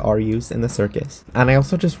horses are used in the circus. And I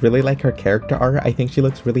also just really like her character art. I think she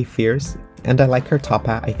looks really fierce, and I like her top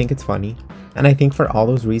hat. I think it's funny. And I think for all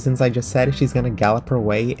those reasons I just said, she's gonna gallop her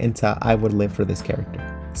way into I would live for this character.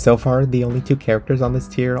 So far, the only 2 characters on this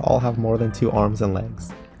tier all have more than 2 arms and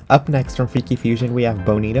legs. Up next from Freaky Fusion, we have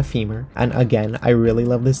Bonita Femur, and again, I really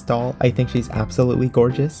love this doll. I think she's absolutely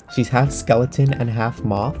gorgeous. She's half skeleton and half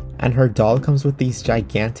moth, and her doll comes with these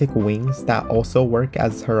gigantic wings that also work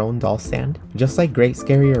as her own doll stand. Just like Great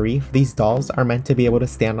Scary Reef, these dolls are meant to be able to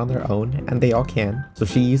stand on their own, and they all can, so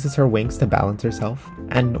she uses her wings to balance herself.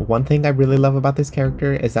 And one thing I really love about this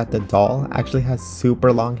character is that the doll actually has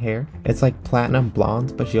super long hair. It's like platinum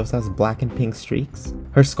blonde, but she also has black and pink streaks.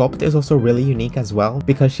 Her sculpt is also really unique as well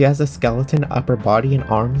because she has a skeleton upper body and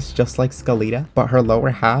arms just like Skeleta, but her lower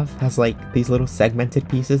half has like these little segmented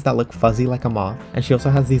pieces that look fuzzy like a moth, and she also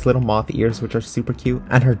has these little moth ears which are super cute,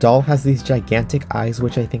 and her doll has these gigantic eyes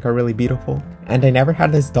which I think are really beautiful. And I never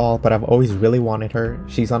had this doll, but I've always really wanted her.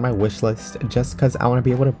 She's on my wish list just because I want to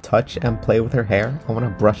be able to touch and play with her hair. I want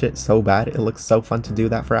to brush it so bad. It looks so fun to do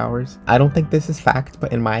that for hours. I don't think this is fact,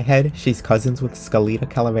 but in my head, she's cousins with Skeleta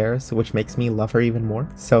Calaveras, which makes me love her even more.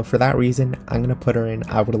 So for that reason, I'm going to put her in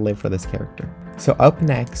I would live for this character. So up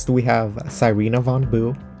next we have Cyrena Von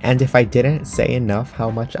Boo. And if I didn't say enough how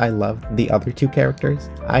much I love the other two characters,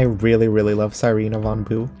 I really love Cyrena Von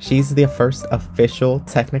Boo. She's the first official,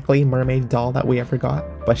 technically, mermaid doll that we ever got,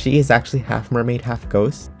 but she is actually half mermaid, half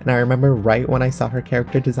ghost. And I remember right when I saw her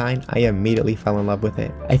character design, I immediately fell in love with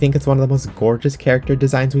it. I think it's one of the most gorgeous character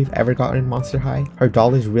designs we've ever gotten in Monster High. Her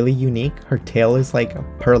doll is really unique. Her tail is like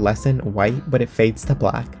pearlescent white, but it fades to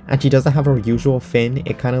black. And she doesn't have her usual fin.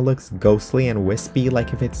 It kind of looks ghostly and wispy,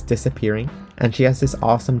 like if it's disappearing. And she has this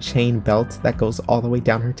awesome chain belt that goes all the way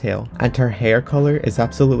down her tail. And her hair color is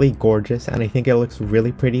absolutely gorgeous, and I think it looks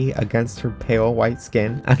really pretty against her pale white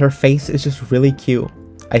skin. And her face is just really cute.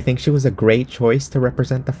 I think she was a great choice to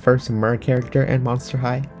represent the first mer character in Monster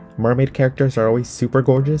High. Mermaid characters are always super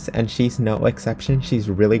gorgeous, and she's no exception.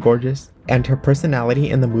 She's really gorgeous. And her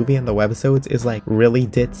personality in the movie and the webisodes is like really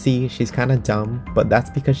ditzy. She's kind of dumb, but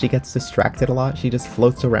that's because she gets distracted a lot. She just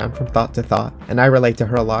floats around from thought to thought. And I relate to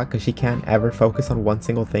her a lot because she can't ever focus on one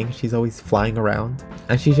single thing. She's always flying around.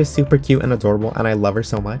 And she's just super cute and adorable, and I love her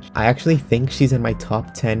so much. I actually think she's in my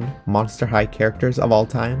top 10 Monster High characters of all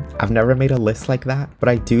time. I've never made a list like that, but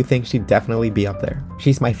I do think she'd definitely be up there.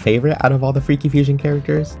 She's my favorite out of all the Freaky Fusion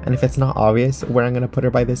characters, and if it's not obvious where I'm gonna put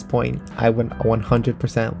her by this point, I would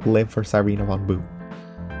 100% live for Cyrena Von Boo.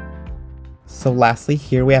 So lastly,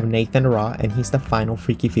 here we have Nathan Raw, and he's the final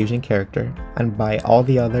Freaky Fusion character. And by all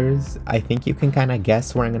the others, I think you can kind of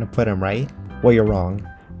guess where I'm gonna put him, right? Well, you're wrong.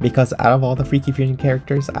 Because out of all the Freaky Fusion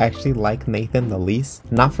characters, I actually like Nathan the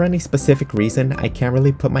least. Not for any specific reason, I can't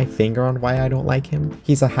really put my finger on why I don't like him.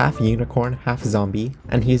 He's a half unicorn, half zombie,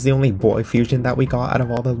 and he's the only boy fusion that we got out of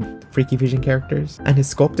all the Freaky Fusion characters. And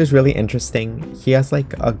his sculpt is really interesting. He has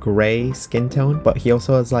like a gray skin tone, but he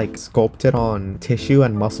also has like sculpted on tissue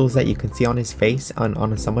and muscles that you can see on his face and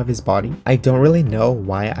on some of his body. I don't really know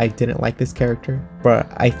why I didn't like this character,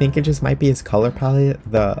 but I think it just might be his color palette.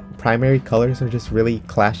 The primary colors are just really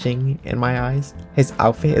clashing in my eyes. His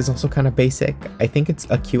outfit is also kind of basic. I think it's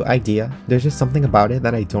a cute idea. There's just something about it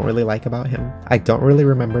that I don't really like about him. I don't really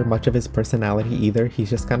remember much of his personality either. He's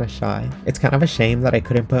just kind of shy. It's kind of a shame that I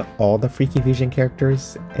couldn't put all the Freaky Fusion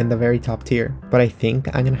characters in the very top tier, but I think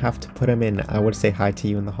I'm gonna have to put him in I Would Say Hi to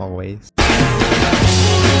You in the Hallways.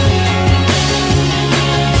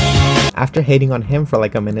 After hating on him for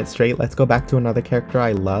like a minute straight, let's go back to another character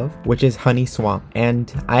I love, which is Honey Swamp.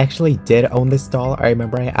 And I actually did own this doll. I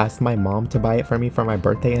remember I asked my mom to buy it for me for my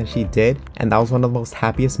birthday, and she did. And that was one of the most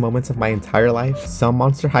happiest moments of my entire life. Some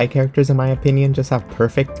Monster High characters, in my opinion, just have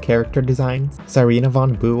perfect character designs. Cyrena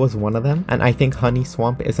Von Boo was one of them, and I think Honey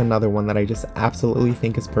Swamp is another one that I just absolutely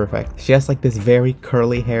think is perfect. She has like this very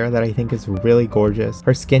curly hair that I think is really gorgeous.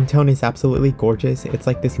 Her skin tone is absolutely gorgeous. It's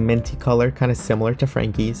like this minty color, kind of similar to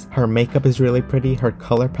Frankie's. Her makeup is really pretty. Her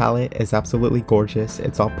color palette is absolutely gorgeous.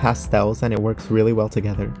 It's all pastels and it works really well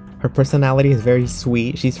together. Her personality is very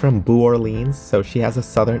sweet. She's from Boo Orleans, so she has a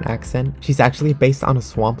southern accent. She's actually based on a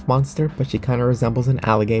swamp monster, but she kind of resembles an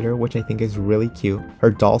alligator, which I think is really cute.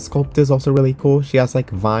 Her doll sculpt is also really cool. She has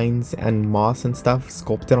like vines and moss and stuff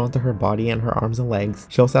sculpted onto her body and her arms and legs.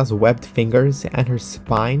 She also has webbed fingers, and her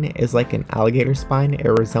spine is like an alligator spine.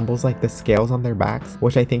 It resembles like the scales on their backs,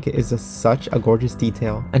 which I think is such a gorgeous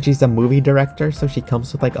detail. And she's a movie director, so she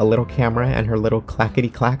comes with like a little camera and her little clackety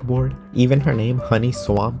clack board. Even her name, Honey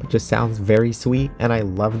Swamp, just sounds very sweet, and I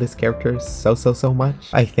love this character so much.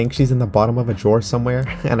 I think she's in the bottom of a drawer somewhere,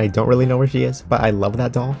 and I don't really know where she is, but I love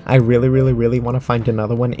that doll. I really want to find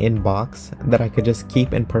another one in box that I could just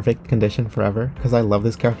keep in perfect condition forever, because I love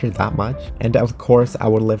this character that much. And of course, I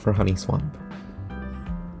would live for Honey Swamp.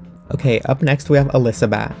 Okay, up next we have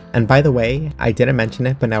Elizabeth. And by the way, I didn't mention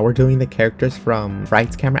it, but now we're doing the characters from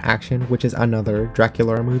Frights Camera Action, which is another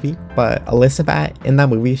Draculaura movie. But Elizabeth, in that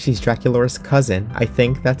movie, she's Draculaura's cousin. I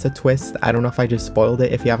think that's a twist. I don't know if I just spoiled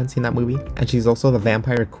it if you haven't seen that movie. And she's also the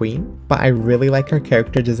vampire queen. But I really like her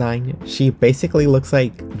character design. She basically looks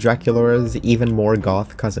like Draculaura's even more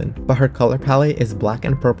goth cousin. But her color palette is black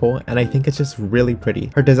and purple, and I think it's just really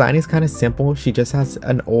pretty. Her design is kind of simple. She just has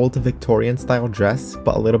an old Victorian style dress,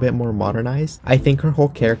 but a little bit more modernized. I think her whole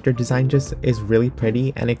character design just is really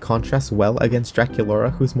pretty, and it contrasts well against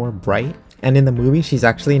Draculaura, who's more bright. And in the movie, she's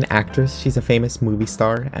actually an actress. She's a famous movie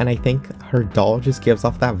star, and I think her doll just gives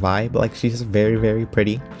off that vibe. Like, she's just very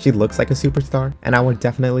pretty. She looks like a superstar, and I would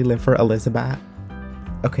definitely live for Elizabeth.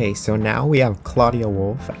 Okay, so now we have Claudia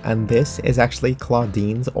Wolf, and this is actually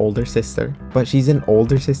Claudine's older sister, but she's an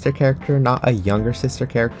older sister character, not a younger sister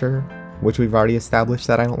character, which we've already established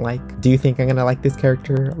that I don't like. Do you think I'm gonna like this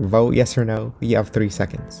character? Vote yes or no. You have 3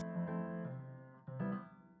 seconds.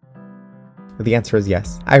 The answer is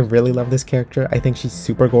yes. I really love this character. I think she's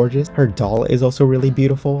super gorgeous. Her doll is also really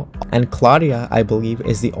beautiful. And Claudia, I believe,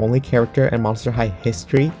 is the only character in Monster High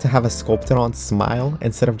history to have a sculpted on smile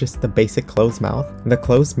instead of just the basic closed mouth. The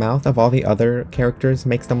closed mouth of all the other characters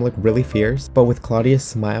makes them look really fierce, but with Claudia's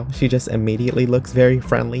smile, she just immediately looks very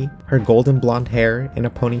friendly. Her golden blonde hair in a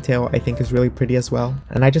ponytail I think is really pretty as well.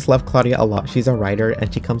 And I just love Claudia a lot. She's a writer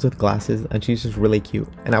and she comes with glasses and she's just really cute,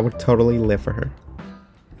 and I would totally live for her.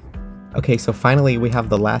 Okay, so finally we have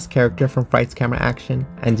the last character from Frights Camera Action,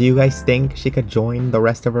 and do you guys think she could join the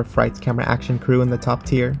rest of her Frights Camera Action crew in the top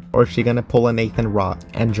tier, or is she gonna pull a Nathan Rot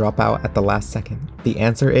and drop out at the last second? The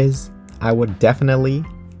answer is, I would definitely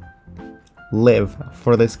live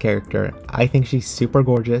for this character. I think she's super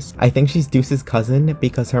gorgeous. I think she's Deuce's cousin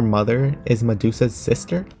because her mother is Medusa's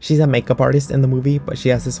sister. She's a makeup artist in the movie, but she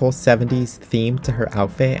has this whole 70s theme to her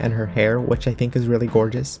outfit and her hair, which I think is really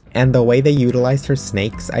gorgeous. And the way they utilized her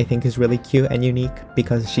snakes I think is really cute and unique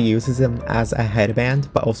because she uses them as a headband,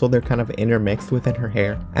 but also they're kind of intermixed within her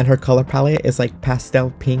hair. And her color palette is like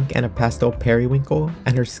pastel pink and a pastel periwinkle,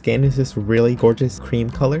 and her skin is this really gorgeous cream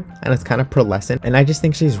color and it's kind of pearlescent, and I just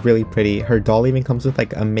think she's really pretty. Her doll even comes with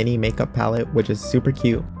like a mini makeup palette, which is super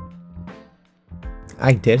cute.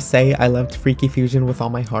 I did say I loved Freaky Fusion with all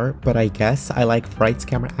my heart, but I guess I like Frights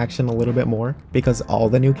Camera Action a little bit more because all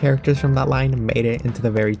the new characters from that line made it into the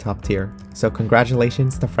very top tier. So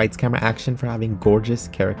congratulations to Frights Camera Action for having gorgeous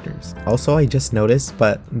characters. Also, I just noticed,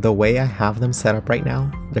 but the way I have them set up right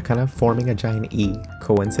now, they're kind of forming a giant E.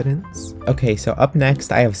 Coincidence? Okay, so up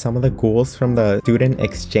next I have some of the ghouls from the Student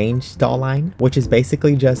Exchange doll line, which is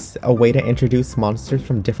basically just a way to introduce monsters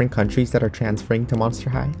from different countries that are transferring to Monster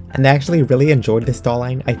High. And I actually really enjoyed this doll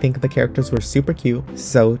line. I think the characters were super cute.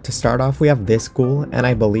 So to start off, we have this ghoul, and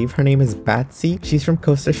I believe her name is Batsy. She's from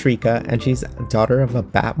Costa Rica and she's daughter of a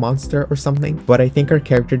bat monster or something, but I think her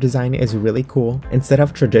character design is really cool. Instead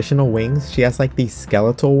of traditional wings, she has like these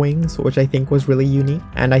skeletal wings, which I think was really unique.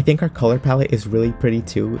 And I think her color palette is really pretty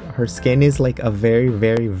too. Her skin is like a very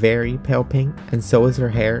pale pink, and so is her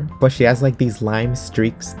hair, but she has like these lime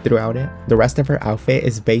streaks throughout it. The rest of her outfit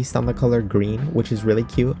is based on the color green, which is really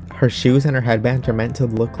cute. Her shoes and her headband are meant to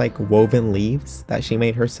look like woven leaves that she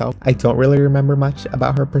made herself. I don't really remember much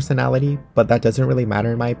about her personality, but that doesn't really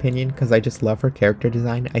matter in my opinion because I just love her character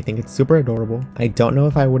design. I think it's super adorable. I don't know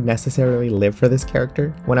if I would necessarily live for this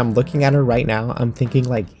character. When I'm looking at her right now, I'm thinking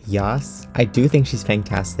like, yes, I do think she's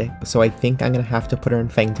fantastic, so I think I'm gonna have to put her in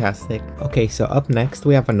fantastic. Okay, so up next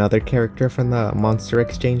we have another character from the Monster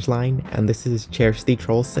Exchange line, and this is Kjersti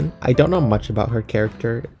Trollsen. I don't know much about her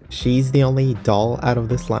character. She's the only doll out of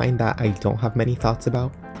this line that I don't have many thoughts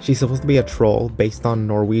about. She's supposed to be a troll based on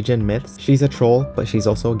Norwegian myths. She's a troll, but she's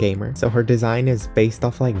also a gamer. So her design is based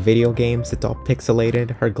off like video games. It's all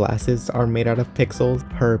pixelated. Her glasses are made out of pixels.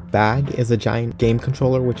 Her bag is a giant game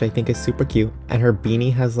controller, which I think is super cute. And her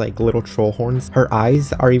beanie has like little troll horns. Her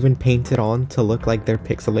eyes are even painted on to look like they're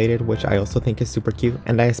pixelated, which I also think is super cute.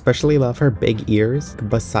 And I especially love her big ears.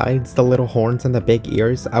 Besides the little horns and the big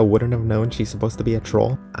ears, I wouldn't have known she's supposed to be a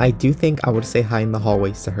troll. I do think I would say hi in the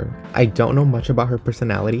hallways to her. I don't know much about her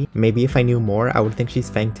personality. Maybe if I knew more, I would think she's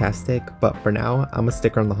fantastic, but for now, I'm a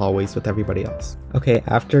sticker in the hallways with everybody else. Okay,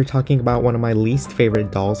 after talking about one of my least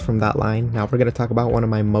favorite dolls from that line, now we're gonna talk about one of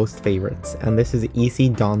my most favorites, and this is Easy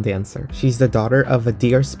Dawn Dancer. She's the daughter of a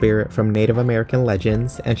deer spirit from Native American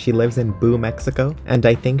legends, and she lives in Boo, Mexico, and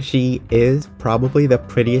I think she is probably the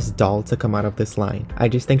prettiest doll to come out of this line. I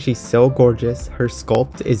just think she's so gorgeous. Her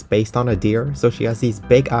sculpt is based on a deer, so she has these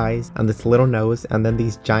big eyes and this little nose and then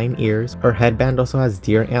these giant ears. Her headband also has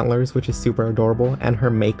deer antlers, which is super adorable, and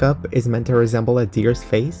her makeup is meant to resemble a deer's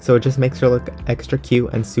face, so it just makes her look extra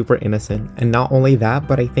cute and super innocent. And not only that,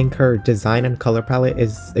 but I think her design and color palette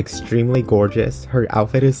is extremely gorgeous. Her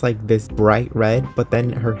outfit is like this bright red, but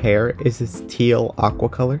then her hair is this teal aqua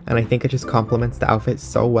color, and I think it just complements the outfit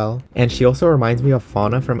so well. And she also reminds me of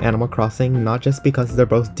Fauna from Animal Crossing, not just because they're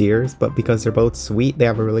both deers, but because they're both sweet. They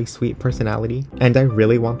have a really sweet personality, and I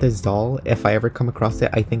really want this doll. If I ever come across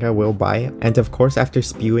it, I think I will buy it. And of course, after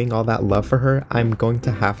spewing all that love for her, I'm going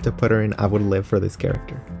to have to put her in I would live for this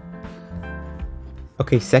character.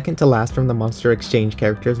 Okay, second to last from the Monster Exchange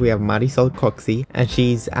characters, we have Marisol Coxy, and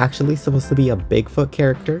she's actually supposed to be a Bigfoot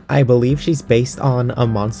character. I believe she's based on a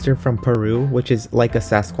monster from Peru, which is like a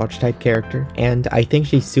Sasquatch type character, and I think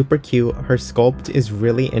she's super cute. Her sculpt is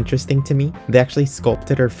really interesting to me. They actually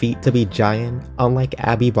sculpted her feet to be giant, unlike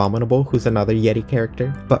Abby Abominable, who's another Yeti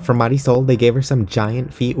character. But for Marisol, they gave her some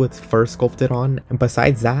giant feet with fur sculpted on, and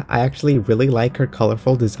besides that, I actually really like her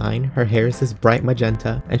colorful design. Her hair is this bright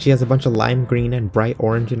magenta, and she has a bunch of lime green and bright bright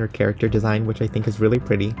orange in her character design, which I think is really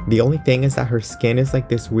pretty. The only thing is that her skin is like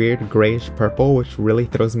this weird grayish purple, which really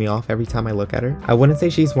throws me off every time I look at her. I wouldn't say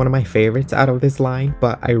she's one of my favorites out of this line,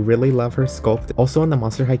 but I really love her sculpt. Also in the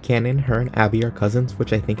Monster High canon, her and Abby are cousins,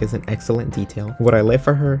 which I think is an excellent detail. Would I live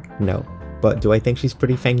for her? No. But do I think she's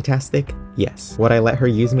pretty fantastic? Yes. Would I let her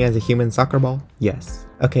use me as a human soccer ball? Yes.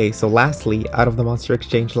 Okay, so lastly, out of the Monster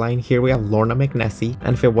Exchange line, here we have Lorna McNessie,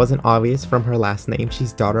 and if it wasn't obvious from her last name,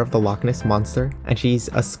 she's daughter of the Loch Ness Monster, and she's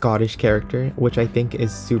a Scottish character, which I think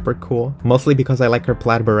is super cool, mostly because I like her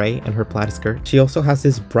plaid beret and her plaid skirt. She also has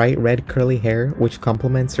this bright red curly hair, which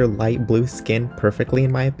complements her light blue skin perfectly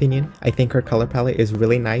in my opinion. I think her color palette is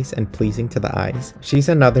really nice and pleasing to the eyes. She's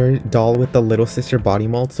another doll with the little sister body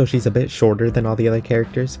mold, so she's a bit shorter than all the other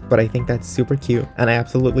characters, but I think that's super cute, and I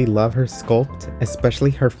absolutely love her sculpt,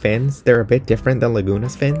 especially her fins. They're a bit different than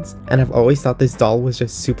Laguna's fins, and I've always thought this doll was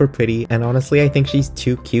just super pretty, and honestly I think she's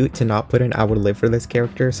too cute to not put in I would live for this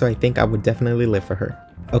character, so I think I would definitely live for her.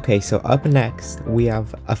 Okay, so up next, we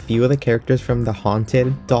have a few of the characters from the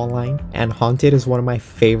Haunted doll line, and Haunted is one of my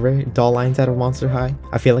favorite doll lines out of Monster High.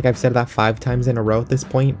 I feel like I've said that 5 times in a row at this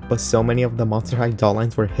point, but so many of the Monster High doll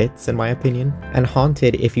lines were hits in my opinion. And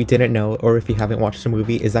Haunted, if you didn't know, or if you haven't watched the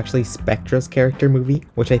movie, is actually Spectra's character movie,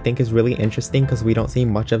 which I think is really interesting because we don't see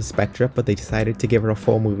much of Spectra, but they decided to give her a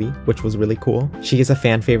full movie, which was really cool. She is a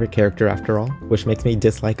fan favorite character after all, which makes me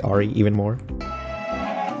dislike Ari even more.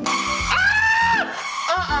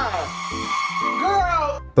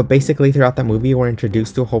 But basically throughout that movie we're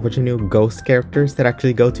introduced to a whole bunch of new ghost characters that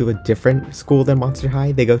actually go to a different school than Monster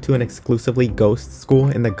High. They go to an exclusively ghost school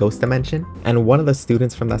in the ghost dimension, and one of the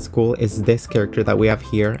students from that school is this character that we have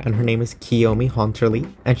here, and her name is Kiyomi Haunterly,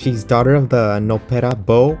 and she's daughter of the Nopera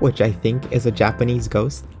Bo, which I think is a Japanese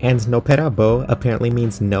ghost. And Nopera Bo apparently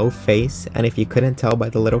means no face, and if you couldn't tell by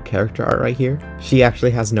the little character art right here, she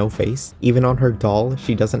actually has no face. Even on her doll,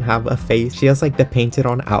 she doesn't have a face. She has like the painted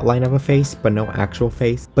on outline of a face, but no actual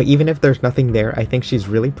face. But even if there's nothing there, I think she's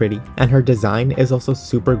really pretty, and her design is also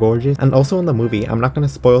super gorgeous. And also in the movie, I'm not gonna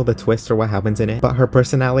spoil the twist or what happens in it, but her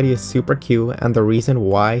personality is super cute, and the reason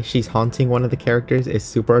why she's haunting one of the characters is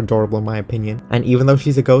super adorable in my opinion. And even though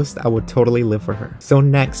she's a ghost, I would totally live for her. So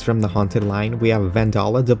next from the Haunted line, we have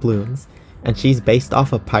Vandala Doubloons, and she's based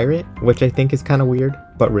off a pirate, which I think is kind of weird,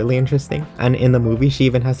 but really interesting. And in the movie, she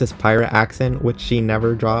even has this pirate accent, which she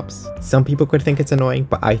never drops. Some people could think it's annoying,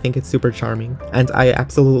 but I think it's super charming. And I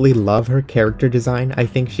absolutely love her character design. I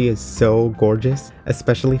think she is so gorgeous,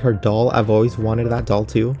 especially her doll. I've always wanted that doll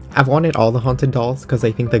too. I've wanted all the Haunted dolls because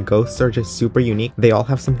I think the ghosts are just super unique. They all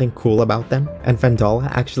have something cool about them. And Vandala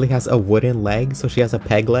actually has a wooden leg, so she has a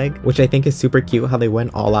peg leg, which I think is super cute how they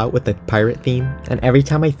went all out with the pirate theme. And every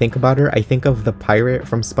time I think about her, I think of the pirate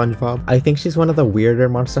from SpongeBob. I think she's one of the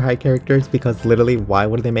weirder Monster High characters because literally why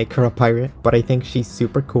would they make her a pirate? But I think she's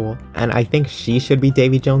super cool, and I think she should be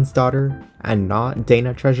Davy Jones' daughter and not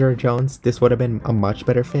Dana Treasurer Jones. This would have been a much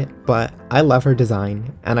better fit, but I love her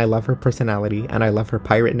design and I love her personality and I love her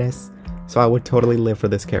pirateness, so I would totally live for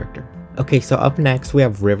this character. Okay, so up next we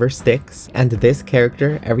have River Styx, and this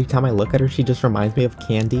character, every time I look at her, she just reminds me of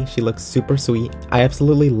Candy. She looks super sweet. I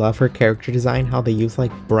absolutely love her character design, how they use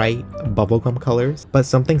like bright bubblegum colors. But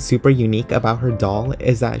something super unique about her doll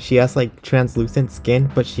is that she has like translucent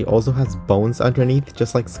skin, but she also has bones underneath,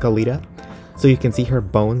 just like Skelita. So you can see her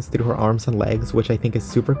bones through her arms and legs, which I think is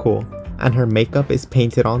super cool. And her makeup is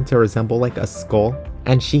painted on to resemble like a skull.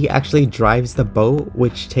 And she actually drives the boat,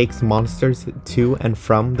 which takes monsters to and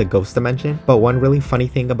from the ghost dimension. But one really funny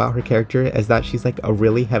thing about her character is that she's like a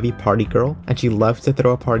really heavy party girl, and she loves to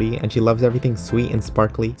throw a party, and she loves everything sweet and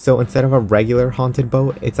sparkly. So instead of a regular haunted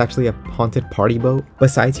boat, it's actually a haunted party boat.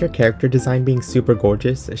 Besides her character design being super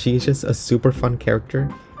gorgeous, she is just a super fun character,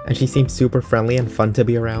 and she seems super friendly and fun to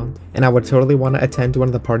be around. And I would totally want to attend one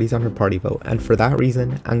of the parties on her party boat, and for that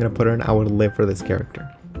reason, I'm gonna put her in I would live for this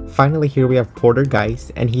character. Finally, here we have Porter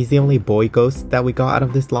Geist, and he's the only boy ghost that we got out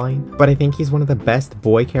of this line, but I think he's one of the best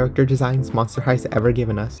boy character designs Monster High's ever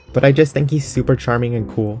given us. But I just think he's super charming and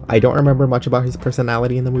cool. I don't remember much about his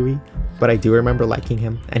personality in the movie, but I do remember liking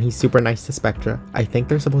him, and he's super nice to Spectra. I think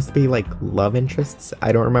they're supposed to be like love interests.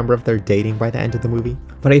 I don't remember if they're dating by the end of the movie,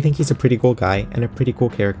 but I think he's a pretty cool guy and a pretty cool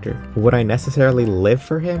character. Would I necessarily live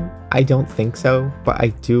for him? I don't think so, but I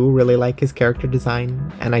do really like his character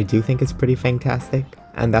design, and I do think it's pretty fantastic.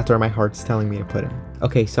 And that's where my heart's telling me to put him.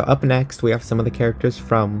 Okay, so up next we have some of the characters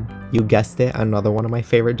from, you guessed it, another one of my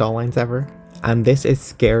favorite doll lines ever. and this is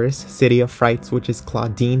Scaris City of Frights, which is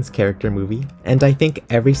Claudine's character movie. And I think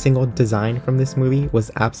every single design from this movie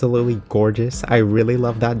was absolutely gorgeous. I really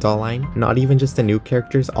love that doll line. Not even just the new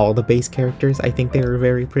characters, all the base characters, I think they were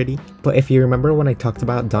very pretty. But if you remember when I talked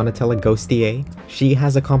about Donatella Ghostier, she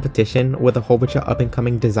has a competition with a whole bunch of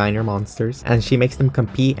up-and-coming designer monsters, and she makes them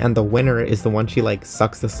compete, and the winner is the one she like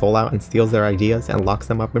sucks the soul out and steals their ideas and locks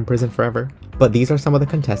them up in prison forever. But these are some of the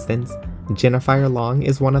contestants. Jennifer Long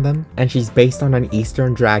is one of them, and she's based on an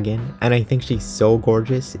Eastern dragon, and I think she's so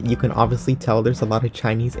gorgeous. You can obviously tell there's a lot of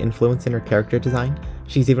Chinese influence in her character design.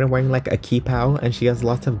 She's even wearing like a kipao, and she has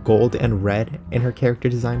lots of gold and red in her character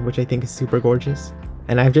design, which I think is super gorgeous.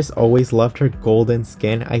 And I've just always loved her golden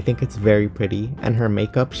skin. I think it's very pretty, and her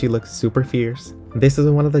makeup, she looks super fierce. This is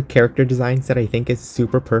one of the character designs that I think is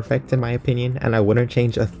super perfect in my opinion, and I wouldn't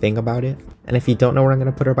change a thing about it. And if you don't know where I'm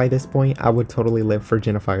going to put her by this point, I would totally live for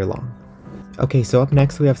Jennifer Long. Okay, so up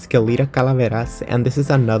next we have Esquelita Calaveras, and this is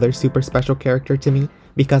another super special character to me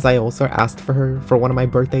because I also asked for her for one of my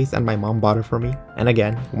birthdays and my mom bought her for me. And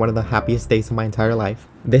again, one of the happiest days of my entire life.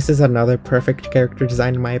 This is another perfect character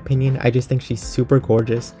design in my opinion. I just think she's super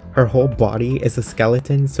gorgeous. Her whole body is a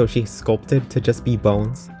skeleton, so she's sculpted to just be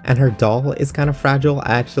bones. And her doll is kind of fragile.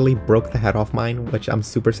 I actually broke the head off mine, which I'm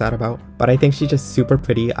super sad about. But I think she's just super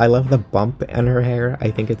pretty. I love the bump in her hair.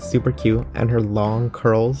 I think it's super cute. And her long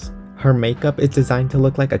curls. Her makeup is designed to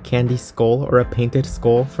look like a candy skull or a painted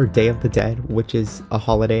skull for Day of the Dead, which is a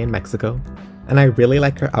holiday in Mexico. And I really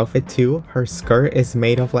like her outfit too. Her skirt is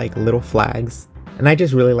made of like little flags. And I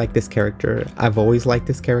just really like this character. I've always liked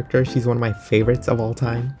this character. She's one of my favorites of all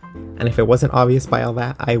time. And if it wasn't obvious by all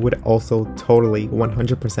that, I would also totally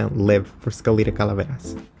 100% live for Esquelita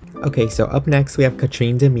Calaveras. Okay, so up next we have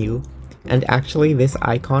Catherine Deneuve. And actually this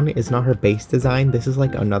icon is not her base design. This is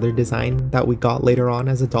like another design that we got later on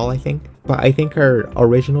as a doll, I think. But I think her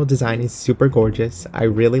original design is super gorgeous. I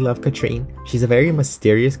really love Catherine. She's a very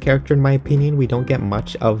mysterious character in my opinion. We don't get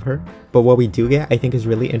much of her, but what we do get I think is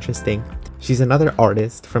really interesting. She's another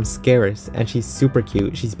artist from Scaris, and she's super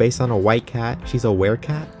cute. She's based on a white cat. She's a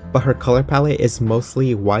werecat, but her color palette is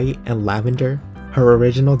mostly white and lavender. Her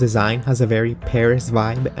original design has a very Paris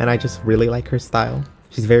vibe, and I just really like her style.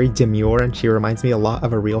 She's very demure and she reminds me a lot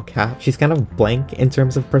of a real cat. She's kind of blank in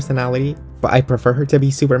terms of personality, but I prefer her to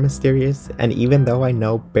be super mysterious, and even though I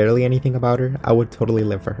know barely anything about her, I would totally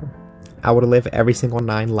live for her. I would live every single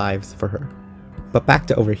 9 lives for her. But back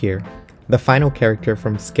to over here. The final character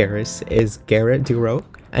from Scaris is Garrett Duroc,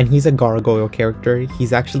 and he's a gargoyle character.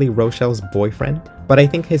 He's actually Rochelle's boyfriend, but I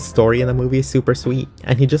think his story in the movie is super sweet,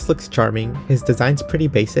 and he just looks charming. His design's pretty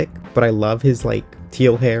basic, but I love his like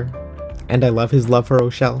teal hair. And I love his love for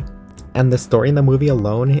Rochelle. And the story in the movie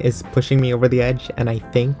alone is pushing me over the edge, and I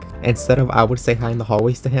think instead of I would say hi in the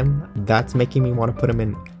hallways to him, that's making me want to put him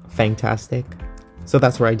in Fantastic. So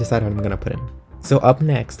that's where I decided I'm gonna put him. So up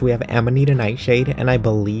next we have Amanita Nightshade, and I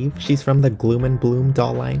believe she's from the Gloom and Bloom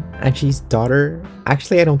doll line. And she's daughter,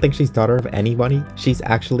 actually I don't think she's daughter of anybody. She's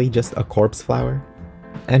actually just a corpse flower.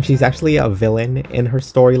 And she's actually a villain in her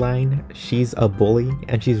storyline. She's a bully,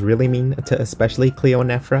 and she's really mean to especially Cleo and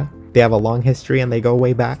Nephra. They have a long history and they go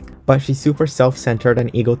way back. But she's super self-centered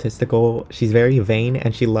and egotistical. She's very vain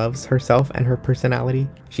and she loves herself and her personality.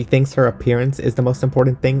 She thinks her appearance is the most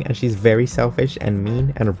important thing, and she's very selfish and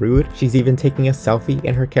mean and rude. She's even taking a selfie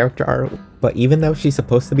in her character art. But even though she's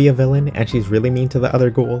supposed to be a villain and she's really mean to the other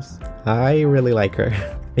ghouls, I really like her.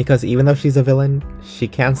 Because even though she's a villain, she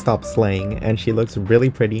can't stop slaying, and she looks really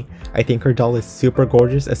pretty. I think her doll is super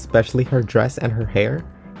gorgeous, especially her dress and her hair.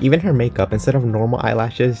 Even her makeup, instead of normal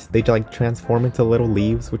eyelashes, they like transform into little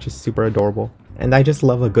leaves, which is super adorable. And I just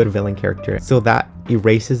love a good villain character, so that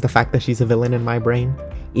erases the fact that she's a villain in my brain.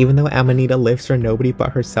 Even though Amanita lives for nobody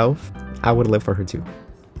but herself, I would live for her too.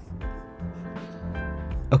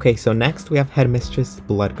 Okay, so next we have Headmistress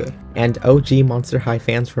Bloodgood. And OG Monster High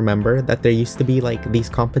fans remember that there used to be like these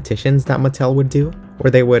competitions that Mattel would do, where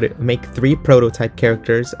they would make 3 prototype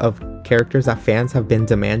characters of characters that fans have been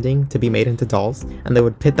demanding to be made into dolls, and they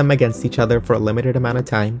would pit them against each other for a limited amount of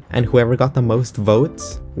time, and whoever got the most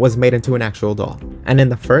votes was made into an actual doll. And in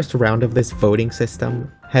the first round of this voting system,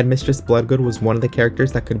 Headmistress Bloodgood was one of the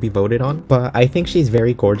characters that could be voted on, but I think she's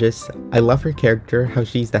very gorgeous. I love her character, how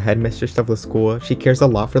she's the headmistress of the school. She cares a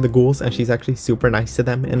lot for the ghouls, and she's actually super nice to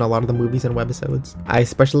them in a lot of the movies and webisodes. I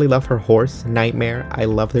especially love her horse, Nightmare. I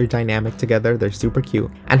love their dynamic together, they're super cute.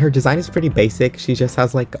 And her design is pretty basic. She just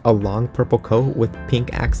has like a long purple coat with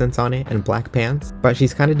pink accents on it and black pants, but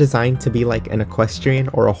she's kind of designed to be like an equestrian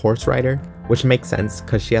or a horse rider, which makes sense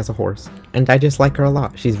because she has a horse. And I just like her a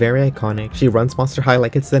lot. She's very iconic. She runs Monster High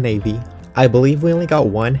like it's the Navy. I believe we only got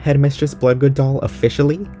one Headmistress Bloodgood doll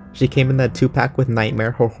officially, She came in that 2-pack with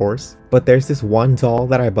Nightmare, her horse. But there's this one doll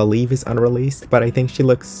that I believe is unreleased, but I think she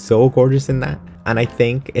looks so gorgeous in that. And I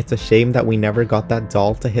think it's a shame that we never got that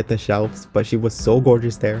doll to hit the shelves, but she was so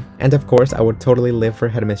gorgeous there. And of course, I would totally live for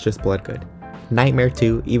Headmistress Bloodgood. Nightmare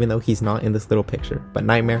too, even though he's not in this little picture. But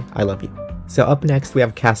Nightmare, I love you. So up next we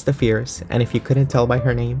have Casta Fierce, and if you couldn't tell by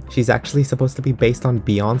her name, she's actually supposed to be based on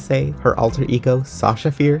Beyonce, her alter ego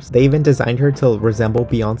Sasha Fierce. They even designed her to resemble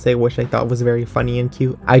Beyonce, which I thought was very funny and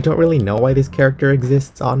cute. I don't really know why this character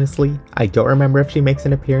exists, honestly. I don't remember if she makes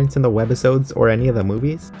an appearance in the webisodes or any of the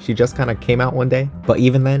movies. She just kind of came out one day, but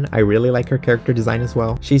even then, I really like her character design as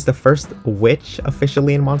well. She's the first witch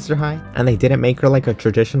officially in Monster High, and they didn't make her like a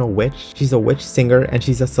traditional witch. She's a witch singer and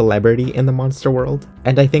she's a celebrity in the monster world.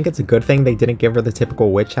 And I think it's a good thing they didn't give her the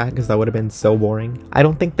typical witch hat, because that would have been so boring. I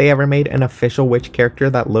don't think they ever made an official witch character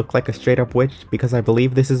that looked like a straight up witch, because I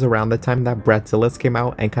believe this is around the time that Bradzilla's came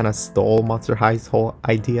out and kind of stole Monster High's whole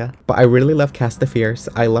idea. But I really love Casta Fierce.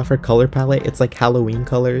 I love her color palette, it's like Halloween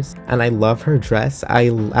colors, and I love her dress. I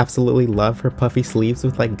absolutely love her puffy sleeves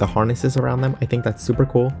with like the harnesses around them. I think that's super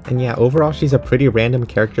cool. And yeah, overall she's a pretty random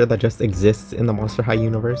character that just exists in the Monster High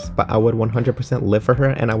universe, but I would 100% live for her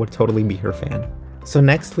and I would totally be her fan. So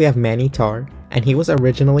next we have Manny Tar, and he was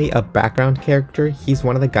originally a background character. He's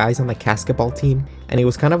one of the guys on the basketball team, and he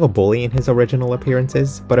was kind of a bully in his original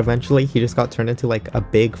appearances, but eventually he just got turned into like a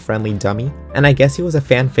big friendly dummy. And I guess he was a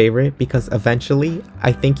fan favorite because eventually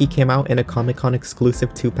I think he came out in a Comic-Con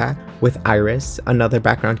exclusive 2-pack with Iris, another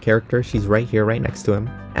background character. She's right here, right next to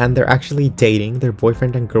him. And they're actually dating, their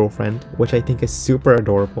boyfriend and girlfriend, which I think is super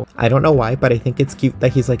adorable. I don't know why, but I think it's cute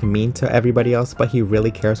that he's like mean to everybody else, but he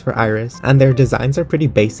really cares for Iris. And their designs are pretty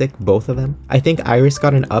basic, both of them. I think Iris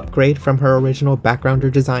got an upgrade from her original backgrounder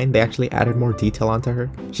design. They actually added more detail onto her.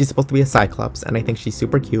 She's supposed to be a Cyclops, and I think she's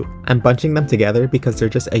super cute. I'm bunching them together because they're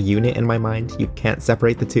just a unit in my mind. You can't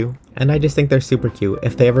separate the two. And I just think they're super cute.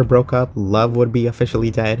 If they ever broke up, love would be officially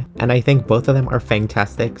dead. And I think both of them are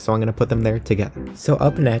fantastic, so I'm gonna put them there together. So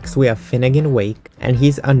up next we have Finnegan Wake, and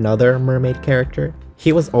he's another mermaid character.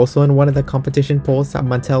 He was also in one of the competition polls that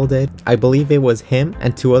Mattel did. I believe it was him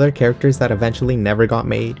and 2 other characters that eventually never got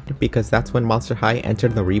made, because that's when Monster High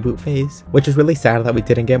entered the reboot phase, which is really sad that we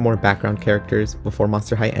didn't get more background characters before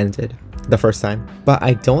Monster High ended the first time. But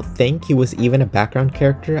I don't think he was even a background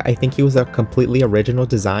character. I think he was a completely original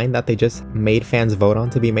design that they just made fans vote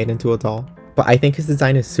on to be made into a doll. But I think his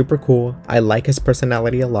design is super cool. I like his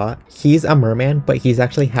personality a lot. He's a merman, but he's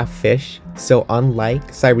actually half fish. So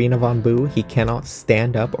unlike Cyrena Von Boo, he cannot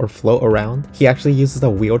stand up or float around. He actually uses a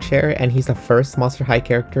wheelchair, and he's the first Monster High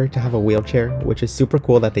character to have a wheelchair, which is super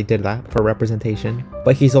cool that they did that for representation.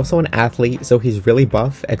 But he's also an athlete, so he's really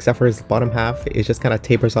buff, except for his bottom half. It just kind of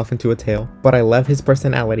tapers off into a tail. But I love his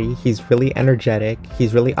personality. He's really energetic,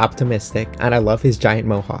 he's really optimistic, and I love his giant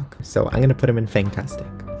mohawk. So I'm gonna put him in Fantastic.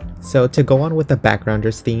 So to go on with the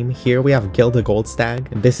backgrounders theme, here we have Gilda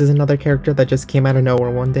Goldstag. This is another character that just came out of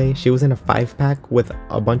nowhere one day. She was in a 5-pack with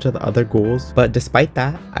a bunch of the other ghouls, but despite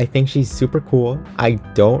that, I think she's super cool. I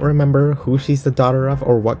don't remember who she's the daughter of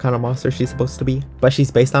or what kind of monster she's supposed to be, but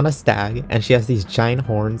she's based on a stag, and she has these giant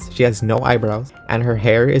horns. She has no eyebrows, and her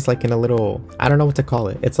hair is like in a little, I don't know what to call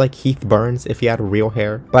it. It's like Heath Burns if he had real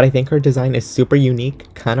hair, but I think her design is super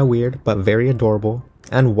unique, kind of weird, but very adorable.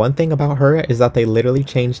 And one thing about her is that they literally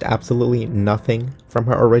changed absolutely nothing from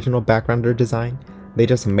her original backgrounder design. They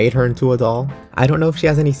just made her into a doll. I don't know if she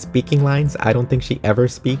has any speaking lines. I don't think she ever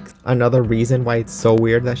speaks. Another reason why it's so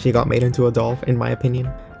weird that she got made into a doll, in my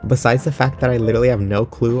opinion. Besides the fact that I literally have no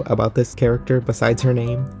clue about this character besides her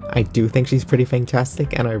name, I do think she's pretty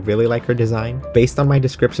fantastic and I really like her design. Based on my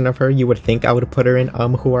description of her, you would think I would put her in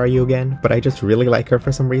Who Are You Again, but I just really like her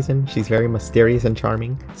for some reason. She's very mysterious and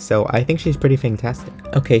charming, so I think she's pretty fantastic.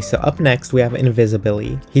 Okay, so up next we have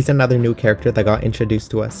Invisibility. He's another new character that got introduced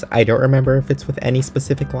to us. I don't remember if it's with any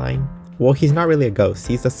specific line. Well, he's not really a ghost,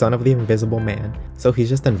 he's the son of the Invisible Man, so he's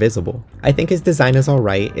just invisible. I think his design is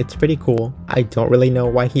alright, it's pretty cool. I don't really know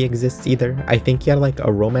why he exists either. I think he had like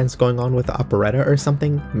a romance going on with the operetta or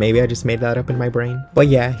something. Maybe I just made that up in my brain. But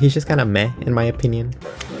yeah, he's just kinda meh in my opinion.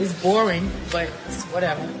 He's boring, but it's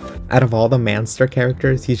whatever. Out of all the Manster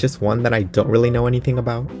characters, he's just one that I don't really know anything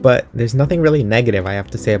about. But there's nothing really negative I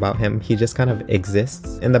have to say about him. He just kind of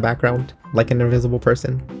exists in the background, like an invisible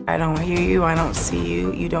person. I don't hear you, I don't see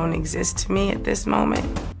you, you don't exist to me at this moment.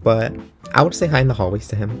 But I would say hi in the hallways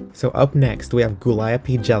to him. So up next we have Goulia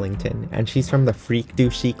P. Jellington, and she's from the Freak Do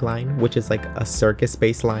Chic line, which is like a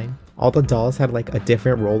circus-based line. All the dolls had like a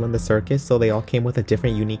different role in the circus, so they all came with a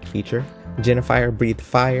different unique feature. Jennifer breathed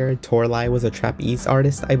fire, Torlai was a trapeze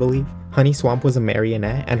artist, I believe. Honey Swamp was a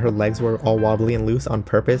marionette and her legs were all wobbly and loose on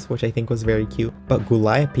purpose, which I think was very cute. But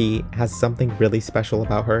Gulliapi has something really special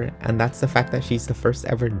about her, and that's the fact that she's the first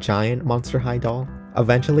ever giant Monster High doll.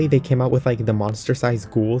 Eventually they came out with like the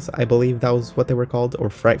monster-sized ghouls, I believe that was what they were called, or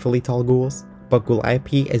frightfully tall ghouls. But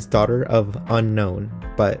Gulliapi is daughter of Unknown,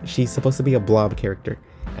 but she's supposed to be a blob character,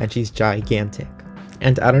 and she's gigantic.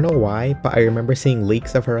 And I don't know why, but I remember seeing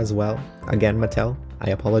leaks of her as well. Again, Mattel, I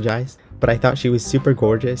apologize. But I thought she was super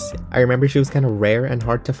gorgeous. I remember she was kind of rare and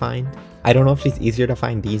hard to find. I don't know if she's easier to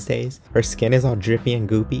find these days. Her skin is all drippy and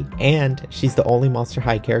goopy, and she's the only Monster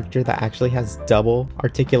High character that actually has double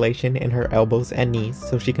articulation in her elbows and knees,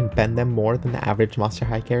 so she can bend them more than the average Monster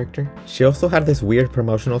High character. She also had this weird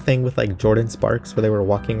promotional thing with like Jordan Sparks where they were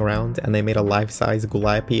walking around and they made a life-size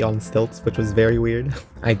Gulliapi on stilts, which was very weird.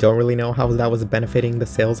 I don't really know how that was benefiting the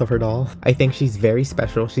sales of her doll. I think she's very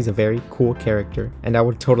special, she's a very cool character, and I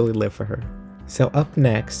would totally live for her. So up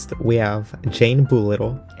next, we have Jane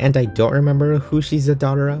Boolittle, and I don't remember who she's the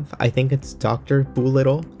daughter of. I think it's Dr.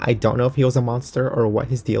 Boolittle. I don't know if he was a monster or what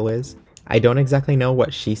his deal is. I don't exactly know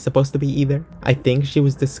what she's supposed to be either. I think she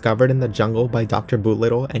was discovered in the jungle by Dr.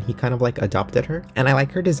 Boolittle and he kind of like adopted her. And I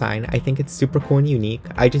like her design. I think it's super cool and unique.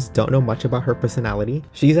 I just don't know much about her personality.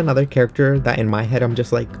 She's another character that in my head I'm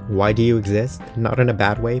just like, why do you exist? Not in a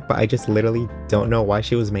bad way, but I just literally don't know why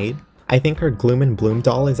she was made. I think her Gloom and Bloom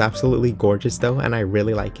doll is absolutely gorgeous though, and I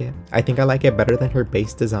really like it. I think I like it better than her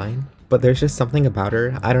base design. But there's just something about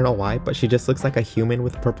her, I don't know why, but she just looks like a human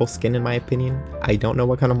with purple skin in my opinion. I don't know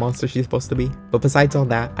what kind of monster she's supposed to be. But besides all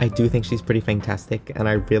that, I do think she's pretty fantastic, and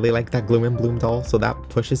I really like that Gloom and Bloom doll, so that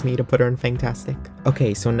pushes me to put her in fantastic.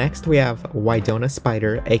 Okay, so next we have Wydonna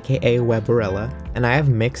Spider, aka Webberella, and I have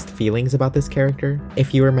mixed feelings about this character.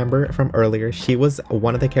 If you remember from earlier, she was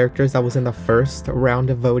one of the characters that was in the first round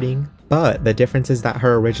of voting. But the difference is that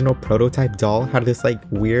her original prototype doll had this like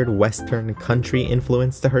weird western country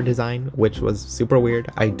influence to her design, which was super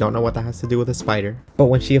weird. I don't know what that has to do with a spider. But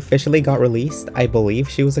when she officially got released, I believe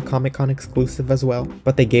she was a Comic-Con exclusive as well.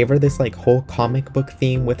 But they gave her this like whole comic book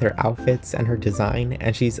theme with her outfits and her design,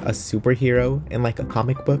 and she's a superhero in like a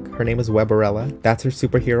comic book. Her name is Webberella. That's her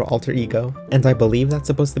superhero alter ego. And I believe that's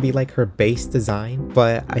supposed to be like her base design,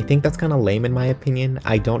 but I think that's kind of lame in my opinion.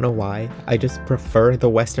 I don't know why. I just prefer the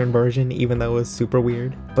western version, even though it was super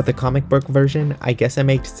weird. But the comic book version, I guess it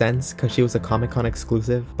makes sense because she was a Comic-Con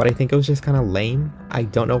exclusive, but I think it was just kind of lame. I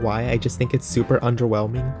don't know why, I just think it's super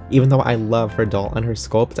underwhelming. Even though I love her doll and her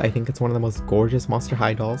sculpt, I think it's one of the most gorgeous Monster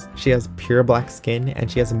High dolls. She has pure black skin and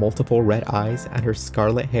she has multiple red eyes, and her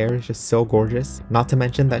scarlet hair is just so gorgeous. Not to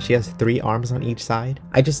mention that she has 3 arms on each side.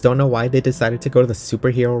 I just don't know why they decided to go to the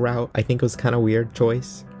superhero route. I think it was kind of weird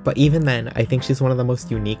choice. But even then, I think she's one of the most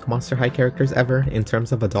unique Monster High characters ever in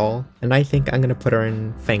terms of a doll, and I think I'm gonna put her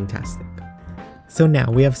in fantastic. So now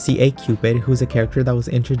we have C.A. Cupid, who's a character that was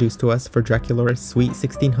introduced to us for Draculaura's Sweet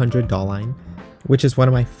 1600 doll line, which is one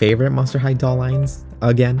of my favorite Monster High doll lines.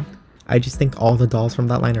 Again, I just think all the dolls from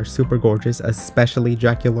that line are super gorgeous, especially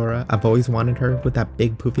Draculaura. I've always wanted her with that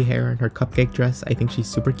big poofy hair and her cupcake dress. I think she's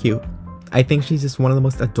super cute. I think she's just one of the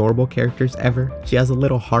most adorable characters ever. She has a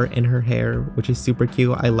little heart in her hair, which is super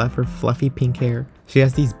cute. I love her fluffy pink hair. She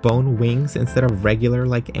has these bone wings instead of regular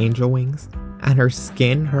like angel wings. And her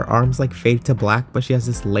skin, her arms like fade to black, but she has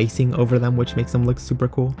this lacing over them which makes them look super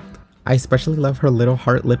cool. I especially love her little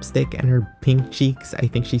heart lipstick and her pink cheeks. I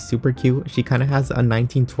think she's super cute. She kind of has a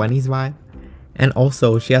 1920s vibe. And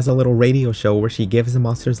also, she has a little radio show where she gives the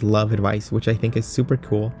monsters love advice, which I think is super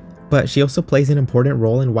cool. But she also plays an important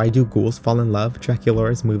role in Why Do Ghouls Fall in Love,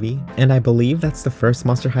 Draculaura's movie, and I believe that's the first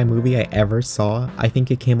Monster High movie I ever saw. I think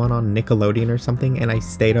it came on Nickelodeon or something, and I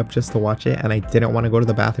stayed up just to watch it, and I didn't want to go to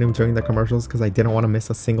the bathroom during the commercials because I didn't want to miss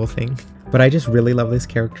a single thing. But I just really love this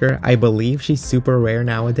character. I believe she's super rare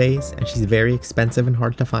nowadays, and she's very expensive and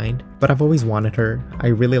hard to find, but I've always wanted her. I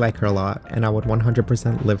really like her a lot, and I would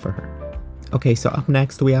 100% live for her. Okay, so up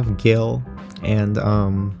next we have Gil, and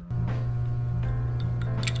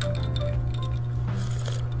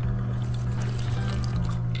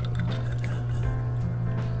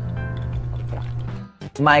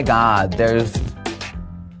my god, there's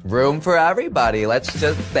room for everybody, let's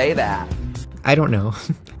just say that. I don't know.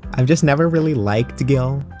 I've just never really liked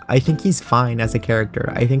Gil. I think he's fine as a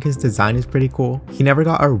character. I think his design is pretty cool. He never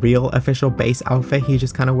got a real official base outfit. He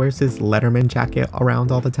just kind of wears his Letterman jacket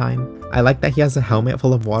around all the time. I like that he has a helmet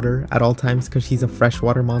full of water at all times because he's a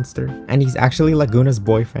freshwater monster. And he's actually Laguna's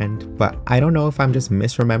boyfriend, but I don't know if I'm just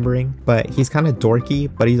misremembering, but he's kind of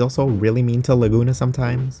dorky, but he's also really mean to Laguna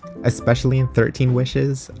sometimes, especially in 13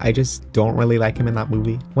 Wishes. I just don't really like him in that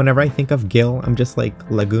movie. Whenever I think of Gil, I'm just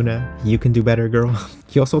like, Laguna, you can do better, girl.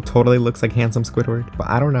 He also totally looks like handsome Squidward, but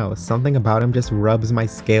I don't know, something about him just rubs my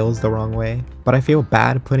scales the wrong way. But I feel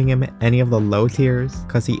bad putting him in any of the low tiers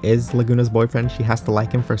because he is Laguna's boyfriend. She has to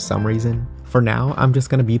like him for some reason. For now, I'm just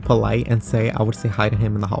gonna be polite and say I would say hi to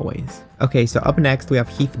him in the hallways. Okay, so up next we have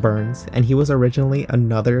Heath Burns, and he was originally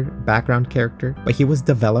another background character, but he was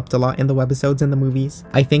developed a lot in the webisodes and the movies.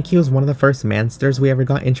 I think he was one of the first mansters we ever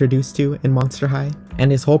got introduced to in Monster High,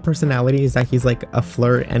 and his whole personality is that he's like a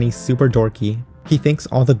flirt and he's super dorky. He thinks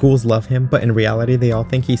all the ghouls love him, but in reality they all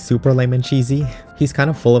think he's super lame and cheesy. He's kind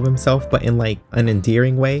of full of himself, but in like an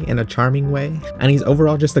endearing way, in a charming way. And he's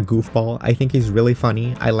overall just a goofball. I think he's really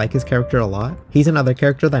funny. I like his character a lot. He's another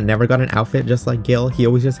character that never got an outfit just like Gil. He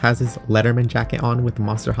always just has his Letterman jacket on with the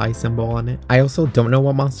Monster High symbol on it. I also don't know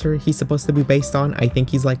what monster he's supposed to be based on. I think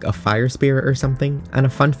he's like a fire spirit or something. And a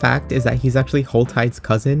fun fact is that he's actually Holtide's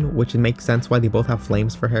cousin, which makes sense why they both have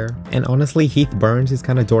flames for hair. And honestly, Heath Burns is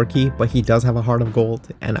kind of dorky, but he does have a heart of gold,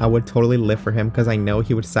 and I would totally live for him because I know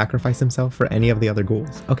he would sacrifice himself for any of the other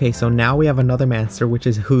ghouls. Okay, so now we have another manster, which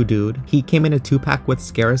is Hoodoo. He came in a 2-pack with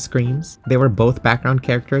Scara Screams. They were both background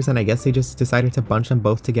characters, and I guess they just decided to bunch them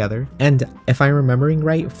both together. And if I'm remembering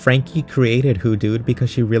right, Frankie created Hoodoo because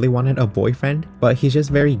she really wanted a boyfriend, but he's just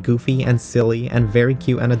very goofy and silly and very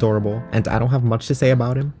cute and adorable, and I don't have much to say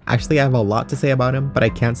about him. Actually, I have a lot to say about him, but I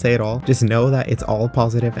can't say it all. Just know that it's all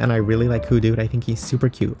positive, and I really like Hoodoo. I think he's super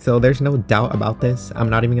cute. So there's no doubt about this. I'm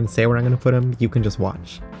not even gonna say where I'm gonna put him. You can just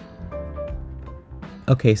watch.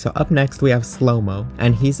 Okay, so up next we have Slow-Mo,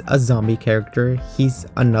 and he's a zombie character. He's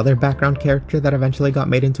another background character that eventually got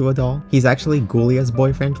made into a doll. He's actually Ghoulia's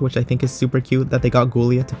boyfriend, which I think is super cute that they got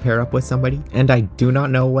Ghoulia to pair up with somebody. And I do not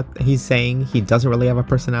know what he's saying. He doesn't really have a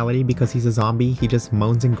personality because he's a zombie. He just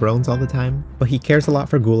moans and groans all the time. But he cares a lot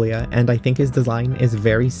for Ghoulia, and I think his design is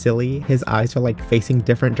very silly. His eyes are like facing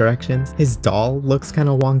different directions. His doll looks kind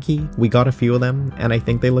of wonky. We got a few of them, and I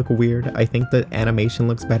think they look weird. I think the animation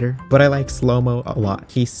looks better. But I like Slow-Mo a lot.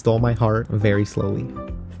 He stole my heart very slowly.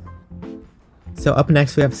 So up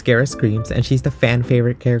next we have Scara Screams, and she's the fan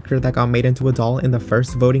favorite character that got made into a doll in the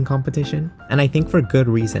first voting competition. And I think for good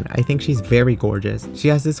reason. I think she's very gorgeous. She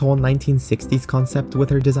has this whole 1960s concept with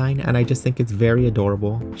her design, and I just think it's very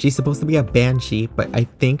adorable. She's supposed to be a banshee, but I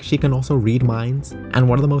think she can also read minds. And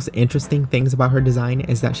one of the most interesting things about her design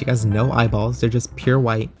is that she has no eyeballs, they're just pure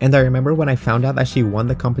white. And I remember when I found out that she won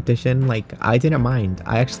the competition, like, I didn't mind.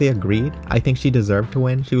 I actually agreed. I think she deserved to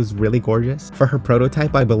win. She was really gorgeous. For her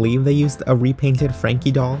prototype, I believe they used a repainted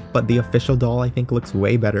Frankie doll, but the official doll I think looks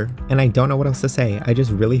way better. And I don't know what else to say. I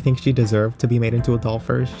just really think she deserved to be made into a doll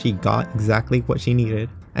first. She got exactly what she needed,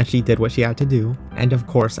 and she did what she had to do. And of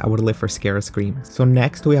course, I would live for Scara Screams. So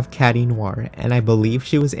next we have Caddy Noir, and I believe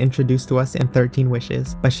she was introduced to us in 13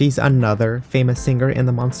 Wishes, but she's another famous singer in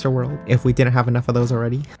the monster world, if we didn't have enough of those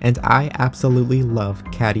already. And I absolutely love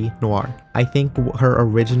Caddy Noir. I think her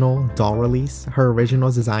original doll release, her original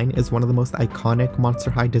design is one of the most iconic Monster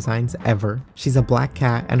High designs ever. She's a black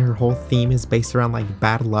cat, and her whole theme is based around like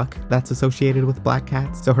bad luck that's associated with black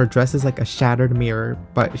cats. So her dress is like a shattered mirror,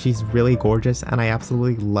 but she's really gorgeous, and I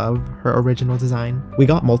absolutely love her original design. We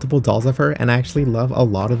got multiple dolls of her, and I actually love a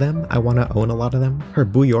lot of them. I want to own a lot of them. Her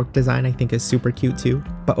Boo York design I think is super cute too.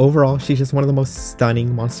 But overall, she's just one of the most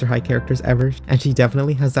stunning Monster High characters ever, and she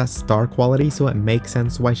definitely has that star quality, so it makes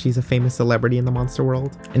sense why she's a famous celebrity in the monster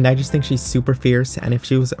world. And I just think she's super fierce, and if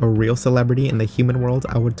she was a real celebrity in the human world,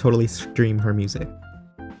 I would totally stream her music.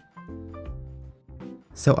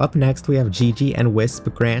 So up next we have Gigi and Wisp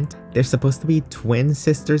Grant. They're supposed to be twin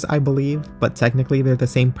sisters, I believe, but technically they're the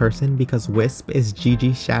same person because Wisp is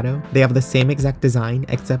Gigi's shadow. They have the same exact design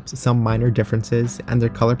except some minor differences, and their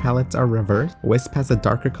color palettes are reversed. Wisp has a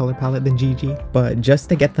darker color palette than Gigi, but just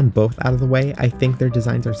to get them both out of the way, I think their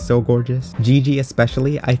designs are so gorgeous. Gigi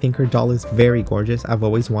especially, I think her doll is very gorgeous. I've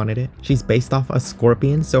always wanted it. She's based off a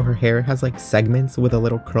scorpion, so her hair has like segments with a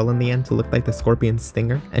little curl in the end to look like the scorpion's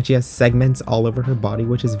stinger, and she has segments all over her body,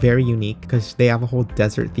 which is very unique because they have a whole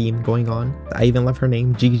desert theme going on. I even love her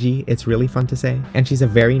name, Gigi. It's really fun to say, and she's a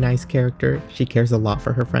very nice character. She cares a lot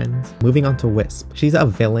for her friends. Moving on to Wisp. She's a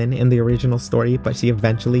villain in the original story, but she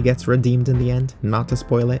eventually gets redeemed in the end. Not to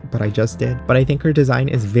spoil it, but I just did. But I think her design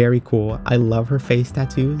is very cool. I love her face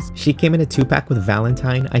tattoos. She came in a 2-pack with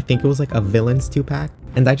Valentine. I think it was like a villain's 2-pack.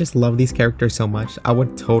 and I just love these characters so much. I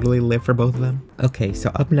would totally live for both of them. Okay, so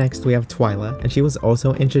up next we have Twyla, and she was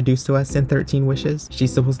also introduced to us in 13 Wishes.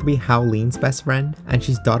 She's supposed to be Howleen's best friend, and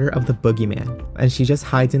she's daughter of the Boogeyman, and she just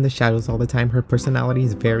hides in the shadows all the time. Her personality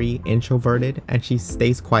is very introverted, and she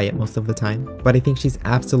stays quiet most of the time, but I think she's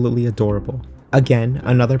absolutely adorable. Again,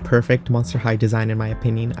 another perfect Monster High design in my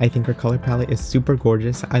opinion. I think her color palette is super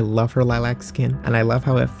gorgeous. I love her lilac skin, and I love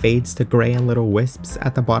how it fades to gray and little wisps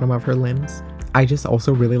at the bottom of her limbs. I just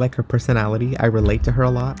also really like her personality. I relate to her a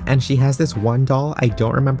lot. And she has this one doll, I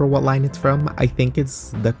don't remember what line it's from. I think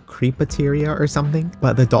it's the Creepateria or something.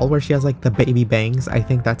 But the doll where she has like the baby bangs, I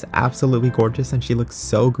think that's absolutely gorgeous and she looks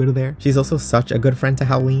so good there. She's also such a good friend to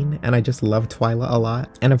Howleen, and I just love Twyla a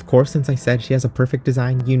lot. And of course, since I said she has a perfect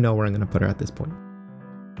design, you know where I'm gonna put her at this point.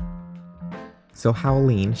 So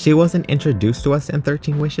Howleen, she wasn't introduced to us in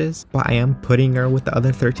 13 Wishes, but I am putting her with the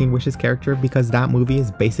other 13 Wishes character because that movie is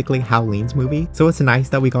basically Howleen's movie. So it's nice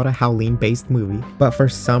that we got a Howleen based movie. But for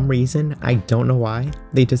some reason, I don't know why,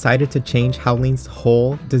 they decided to change Howleen's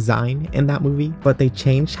whole design in that movie. But they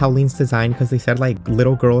changed Howleen's design because they said like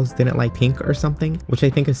little girls didn't like pink or something, which I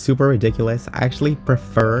think is super ridiculous. I actually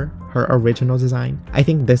prefer her original design. I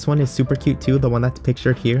think this one is super cute too, the one that's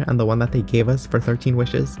pictured here and the one that they gave us for 13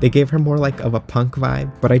 Wishes. They gave her more like of a punk vibe,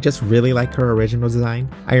 but I just really like her original design.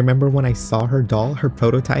 I remember when I saw her doll, her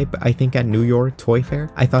prototype, I think at New York Toy Fair,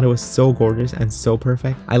 I thought it was so gorgeous and so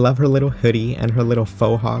perfect. I love her little hoodie and her little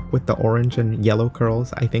faux hawk with the orange and yellow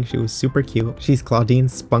curls. I think she was super cute. She's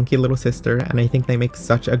Claudine's spunky little sister, and I think they make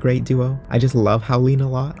such a great duo. I just love Howleen a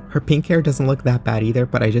lot. Her pink hair doesn't look that bad either,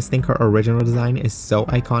 but I just think her original design is so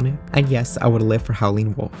iconic. And yes, I would live for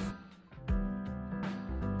Howleen Wolf.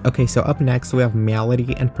 Okay, so up next we have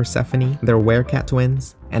Malady and Persephone. They're werecat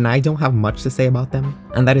twins, and I don't have much to say about them,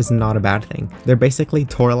 and that is not a bad thing. They're basically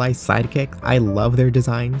Toralai's sidekicks. I love their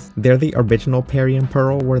designs. They're the original Perry and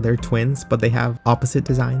Pearl where they're twins, but they have opposite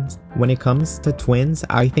designs. When it comes to twins,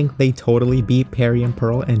 I think they totally beat Perry and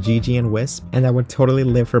Pearl and Gigi and Wisp, and I would totally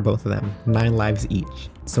live for both of them. 9 lives each.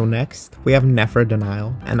 So next, we have Nephra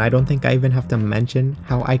Denial, and I don't think I even have to mention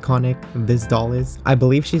how iconic this doll is. I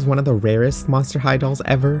believe she's one of the rarest Monster High dolls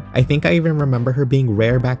ever. I think I even remember her being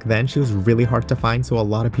rare back then. She was really hard to find, so a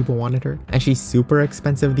lot of people wanted her. And she's super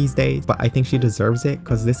expensive these days, but I think she deserves it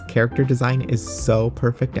because this character design is so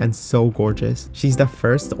perfect and so gorgeous. She's the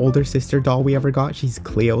first older sister doll we ever got. She's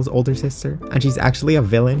Cleo's older sister, and she's actually a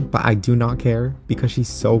villain, but I do not care because she's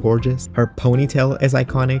so gorgeous. Her ponytail is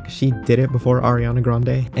iconic. She did it before Ariana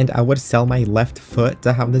Grande. And I would sell my left foot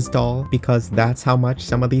to have this doll because that's how much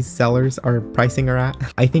some of these sellers are pricing her at.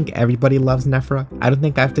 I think everybody loves Nephra. I don't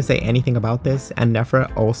think I have to say anything about this, and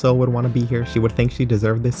Nephra also would want to be here. She would think she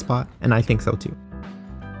deserved this spot, and I think so too.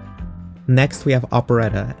 Next, we have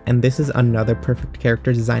Operetta, and this is another perfect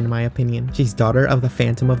character design in my opinion. She's daughter of the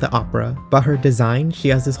Phantom of the Opera, but her design, she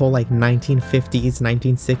has this whole like 1950s,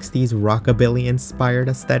 1960s rockabilly inspired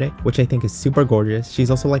aesthetic, which I think is super gorgeous. She's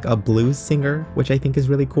also like a blues singer, which I think is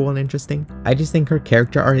really cool and interesting. I just think her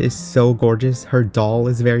character art is so gorgeous. Her doll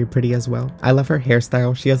is very pretty as well. I love her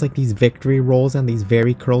hairstyle. She has like these victory rolls and these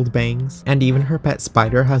very curled bangs, and even her pet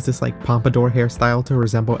spider has this like pompadour hairstyle to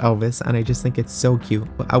resemble Elvis, and I just think it's so cute.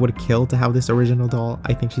 But I would kill to have this original doll.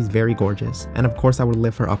 I think she's very gorgeous, and of course I would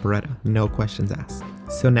live for Operetta, no questions asked.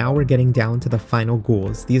 So now we're getting down to the final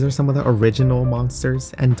ghouls. These are some of the original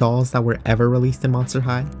monsters and dolls that were ever released in Monster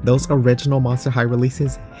High. Those original Monster High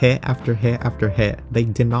releases hit after hit after hit. They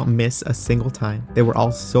did not miss a single time. They were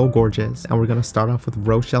all so gorgeous, and we're gonna start off with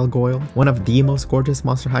Rochelle Goyle, one of the most gorgeous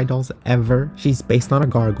Monster High dolls ever. She's based on a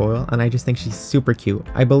gargoyle, and I just think she's super cute.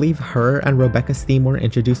 I believe her and Rebecca Steam were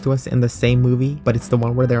introduced to us in the same movie, but it's the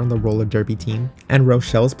one where they're on the roller derby team. And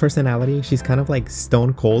Rochelle's personality, she's kind of like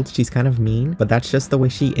stone cold. She's kind of mean, but that's just the way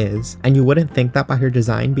she is, and you wouldn't think that by her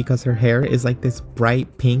design because her hair is like this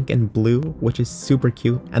bright pink and blue, which is super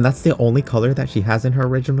cute, and that's the only color that she has in her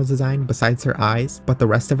original design besides her eyes, but the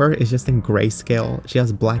rest of her is just in grayscale. She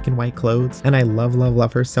has black and white clothes, and I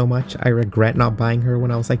love her so much. I regret not buying her when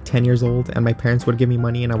I was like 10 years old, and my parents would give me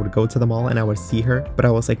money and I would go to the mall and I would see her, but I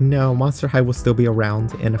was like, no, Monster High will still be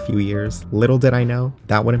around in a few years. Little did I know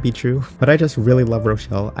that wouldn't be true, but I just really love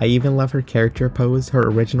Rochelle. I even love her character pose, her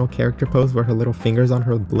original character pose where her little fingers on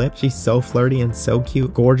her lip. She's so flirty and so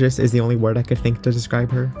cute. Gorgeous is the only word I could think to describe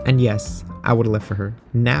her. And yes, I would live for her.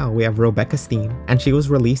 Now we have Rebecca Steam, and she was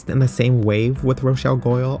released in the same wave with Rochelle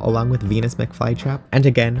Goyle along with Venus McFlytrap, and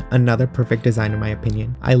again, another perfect design in my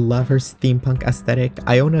opinion. I love her steampunk aesthetic.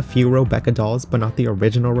 I own a few Rebecca dolls, but not the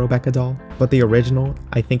original Rebecca doll, but the original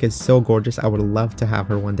I think is so gorgeous. I would love to have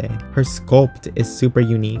her one day. Her sculpt is super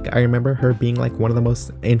unique. I remember her being like one of the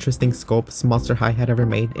most interesting sculpts Monster High had ever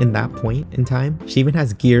made in that point in time. She even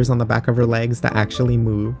has gears on the back of her legs that actually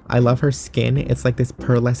move. I love her skin. It's like this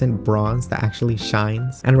pearlescent bronze that actually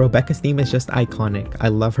shines. And Rebecca's theme is just iconic. I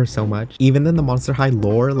love her so much. Even in the Monster High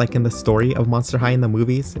lore, like in the story of Monster High in the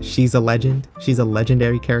movies, she's a legend. She's a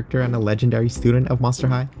legendary character and a legendary student of Monster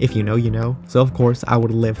High. If you know, you know. So of course, I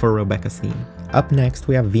would live for Rebecca's theme. Up next,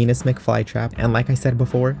 we have Venus McFlytrap, and like I said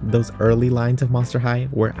before, those early lines of Monster High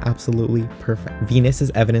were absolutely perfect. Venus is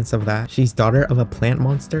evidence of that. She's daughter of a plant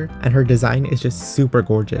monster, and her design is just super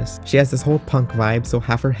gorgeous. She has this whole punk vibe, so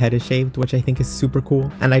half her head is shaved, which I think is super cool,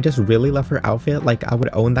 and I just really love her outfit. Like, I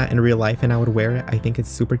would own that in real life and I would wear it. I think it's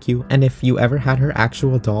super cute. And if you ever had her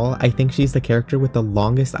actual doll, I think she's the character with the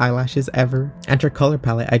longest eyelashes ever. And her color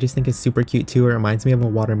palette, I just think is super cute too. It reminds me of a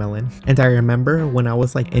watermelon. And I remember when I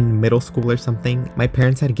was like in middle school or something, my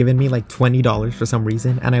parents had given me like $20 for some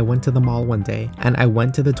reason, and I went to the mall one day and I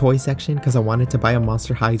went to the toy section because I wanted to buy a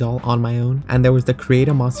Monster High doll on my own, and there was the Create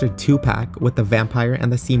a Monster 2-pack with the vampire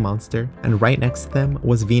and the sea monster, and right next to them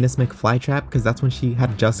was Venus McFlytrap because that's when she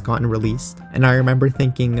had just gotten released. And I remember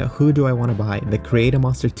thinking, who do I want to buy? The Create a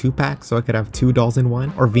Monster 2-pack so I could have 2 dolls in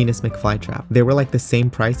one, or Venus McFlytrap? They were like the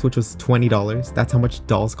same price, which was $20. That's how much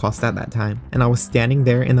dolls cost at that time. And I was standing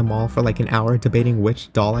there in the mall for like an hour debating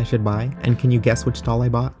which doll I should buy, and can you guess which doll I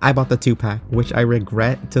bought? I bought the 2-pack, which I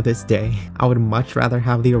regret to this day. I would much rather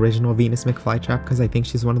have the original Venus McFlytrap because I think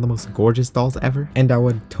she's one of the most gorgeous dolls ever, and I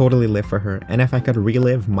would totally live for her. And if I could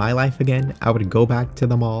relive my life again, I would go back to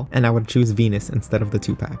the mall and I would choose Venus instead of the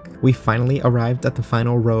 2-pack. We finally arrived at the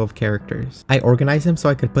final row of characters. I organized them so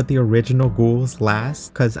I could put the original ghouls last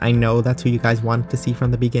because I know that's who you guys wanted to see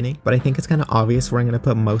from the beginning, but I think it's kind of obvious where I'm going to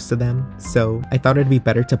put most of them, so I thought it'd be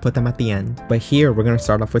better to put them at the end. But here we're going to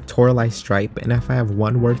start off with Toralei Stripe, and if I have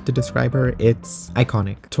one word to describe her, it's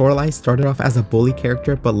iconic. Toralei started off as a bully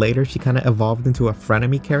character, but later she kind of evolved into a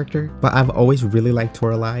frenemy character, but I've always really liked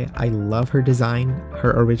Toralei. I love her design.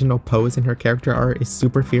 Her original pose and her character art is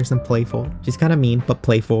super fierce and playful. She's kind of mean but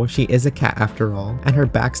playful. She is a cat after all, and her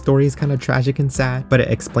backstory is kind of tragic and sad, but it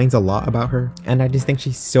explains a lot about her, and I just think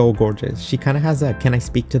she's so gorgeous. She kind of has a "can I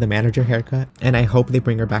speak to the manager" haircut, and I hope they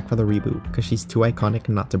bring her back for the reboot because she's too iconic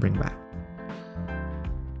not to bring back.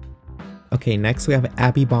 Okay, next we have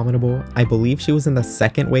Abby Abominable. I believe she was in the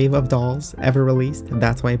second wave of dolls ever released.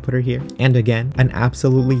 That's why I put her here. And again, an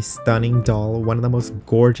absolutely stunning doll. One of the most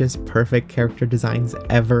gorgeous, perfect character designs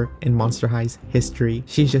ever in Monster High's history.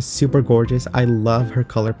 She's just super gorgeous. I love her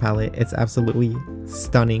color palette. It's absolutely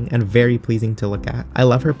stunning and very pleasing to look at. I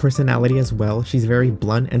love her personality as well. She's very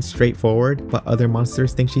blunt and straightforward, but other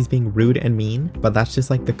monsters think she's being rude and mean. But that's just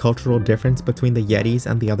like the cultural difference between the Yetis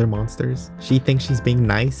and the other monsters. She thinks she's being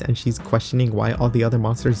nice and she's questioning why all the other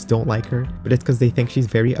monsters don't like her, but it's because they think she's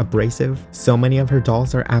very abrasive. So many of her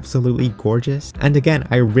dolls are absolutely gorgeous, and again,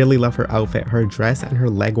 I really love her outfit. Her dress and her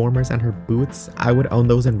leg warmers and her boots, I would own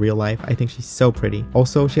those in real life. I think she's so pretty.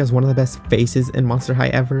 Also, she has one of the best faces in Monster High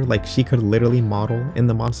ever. Like, she could literally model in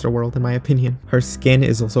the monster world in my opinion. Her skin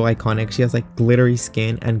is also iconic. She has like glittery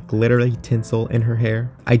skin and glittery tinsel in her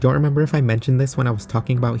hair. I don't remember if I mentioned this when I was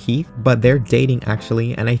talking about Heath, but they're dating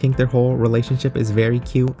actually, and I think their whole relationship is very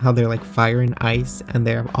cute. How they're like fire and ice, and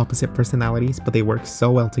they have opposite personalities, but they work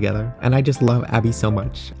so well together. And I just love Abby so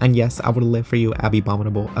much. And yes, I would live for you, Abby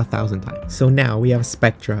Abominable, 1,000 times. So now we have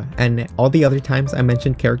Spectra, and all the other times I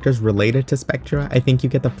mentioned characters related to Spectra, I think you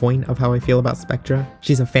get the point of how I feel about Spectra.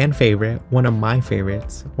 She's a fan favorite, one of my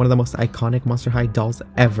favorites, one of the most iconic Monster High dolls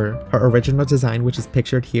ever. Her original design, which is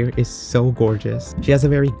pictured here, is so gorgeous. She has a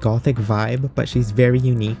very gothic vibe, but she's very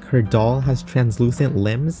unique. Her doll has translucent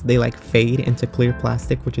limbs. They like fade into clear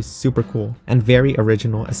plastic, which is super cool and very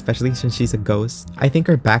original, especially since she's a ghost. I think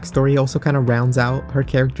her backstory also kind of rounds out her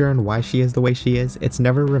character and why she is the way she is. It's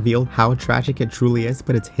never revealed how tragic it truly is,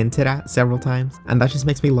 but it's hinted at several times, and that just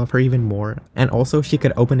makes me love her even more. And also, she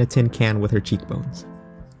could open a tin can with her cheekbones.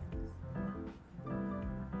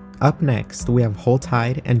 Up next, we have Holt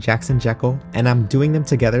Hyde and Jackson Jekyll, and I'm doing them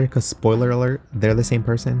together because, spoiler alert, they're the same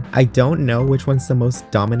person. I don't know which one's the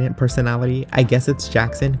most dominant personality. I guess it's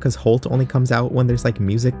Jackson because Holt only comes out when there's like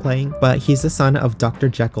music playing, but he's the son of Dr.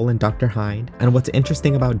 Jekyll and Dr. Hyde. And what's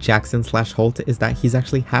interesting about Jackson / Holt is that he's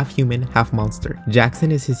actually half human, half monster.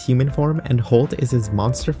 Jackson is his human form and Holt is his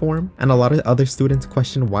monster form, and a lot of other students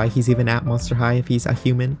question why he's even at Monster High if he's a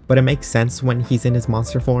human, but it makes sense when he's in his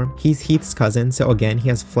monster form. He's Heath's cousin, so again, he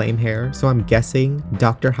has flame same hair, so I'm guessing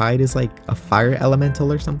Dr. Hyde is like a fire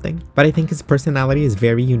elemental or something. But I think his personality is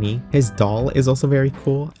very unique. His doll is also very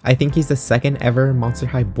cool. I think he's the second ever Monster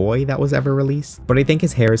High boy that was ever released, but I think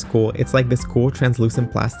his hair is cool. It's like this cool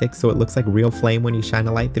translucent plastic, so it looks like real flame when you shine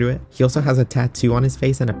a light through it. He also has a tattoo on his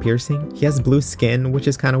face and a piercing. He has blue skin, which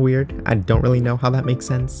is kind of weird. I don't really know how that makes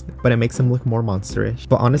sense, but it makes him look more monsterish.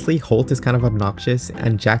 But honestly, Holt is kind of obnoxious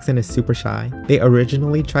and Jackson is super shy. They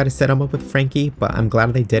originally tried to set him up with Frankie, but I'm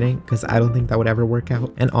glad they didn't because I don't think that would ever work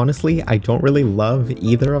out. And honestly, I don't really love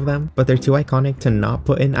either of them, but they're too iconic to not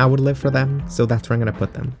put in I would live for them, so that's where I'm gonna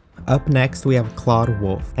put them. Up next, we have Claude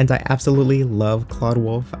Wolf, and I absolutely love Claude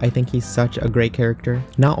Wolf. I think he's such a great character.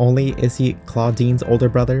 Not only is he Claudine's older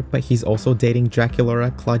brother, but he's also dating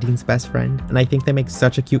Draculaura, Claudine's best friend, and I think they make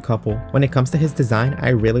such a cute couple. When it comes to his design, I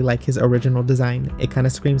really like his original design. It kind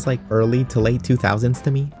of screams like early to late 2000s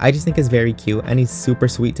to me. I just think it's very cute, and he's super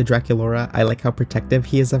sweet to Draculaura. I like how protective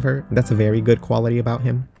he is of her. That's a very good quality about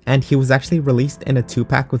him. And he was actually released in a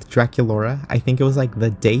 2-pack with Draculaura. I think it was like the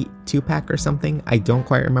Date 2-pack or something. I don't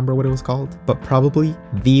quite remember what it was called, but probably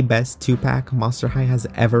the best 2-pack Monster High has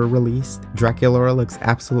ever released. Draculaura looks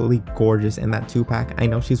absolutely gorgeous in that 2-pack. I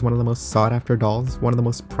know she's one of the most sought after dolls, one of the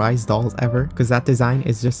most prized dolls ever, because that design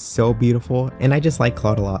is just so beautiful. And I just like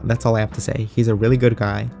Claude a lot. That's all I have to say. He's a really good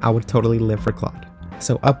guy. I would totally live for Claude.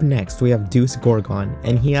 So up next, we have Deuce Gorgon,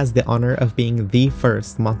 and he has the honor of being the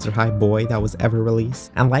first Monster High boy that was ever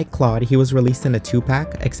released. And like Claude, he was released in a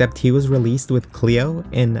 2-pack, except he was released with Cleo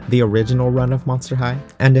in the original run of Monster High.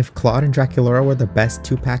 And if Claude and Draculaura were the best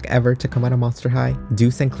 2-pack ever to come out of Monster High,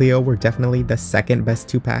 Deuce and Cleo were definitely the second best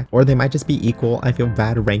 2-pack, or they might just be equal. I feel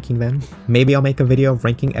bad ranking them. Maybe I'll make a video of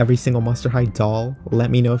ranking every single Monster High doll. Let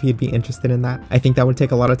me know if you'd be interested in that. I think that would take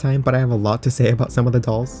a lot of time, but I have a lot to say about some of the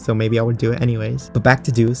dolls, so maybe I would do it anyways. But back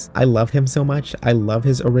to Deuce. I love him so much. I love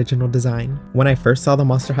his original design. When I first saw the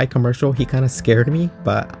Monster High commercial, he kind of scared me,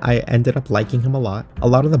 but I ended up liking him a lot. A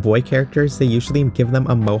lot of the boy characters, they usually give them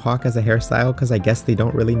a mohawk as a hairstyle because I guess they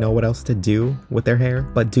don't really know what else to do with their hair.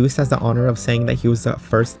 But Deuce has the honor of saying that he was the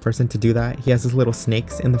first person to do that. He has his little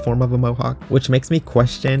snakes in the form of a mohawk, which makes me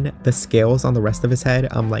question the scales on the rest of his head.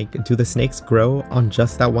 I'm like, do the snakes grow on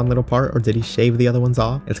just that one little part, or did he shave the other ones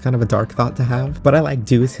off? It's kind of a dark thought to have, but I like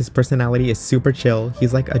Deuce. His personality is super chill.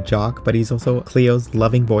 He's like a jock, but he's also Cleo's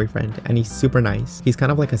loving boyfriend, and he's super nice. He's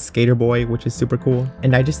kind of like a skater boy, which is super cool.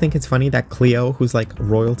 And I just think it's funny that Cleo, who's like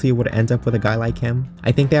royalty, would end up with a guy like him.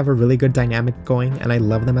 I think they have a really good dynamic going, and I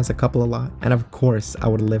love them as a couple a lot. And of course, I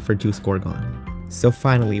would live for Deuce Gorgon. So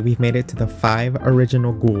finally, we've made it to the 5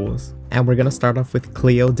 original ghouls. And we're gonna start off with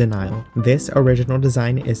Cleo Denial. This original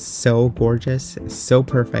design is so gorgeous, so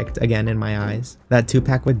perfect, again in my eyes. That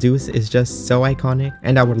 2-pack with Deuce is just so iconic,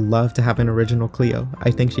 and I would love to have an original Cleo.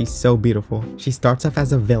 I think she's so beautiful. She starts off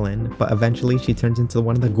as a villain, but eventually she turns into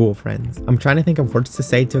one of the ghoul friends. I'm trying to think of words to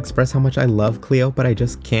say to express how much I love Cleo, but I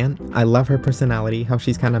just can't. I love her personality, how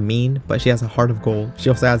she's kind of mean, but she has a heart of gold. She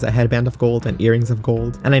also has a headband of gold and earrings of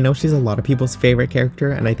gold. And I know she's a lot of people's favorite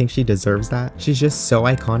character, and I think she deserves that. She's just so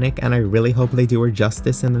iconic, and I really hope they do her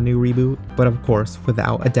justice in the new reboot, but of course,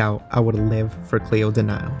 without a doubt, I would live for Cleo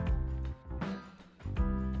Denial.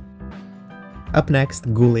 Up next,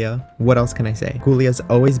 Ghoulia. What else can I say? Ghoulia's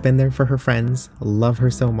always been there for her friends. Love her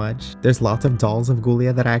so much. There's lots of dolls of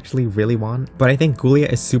Ghoulia that I actually really want, but I think Ghoulia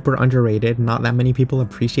is super underrated. Not that many people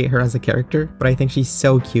appreciate her as a character, but I think she's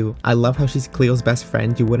so cute. I love how she's Cleo's best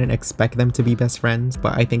friend. You wouldn't expect them to be best friends,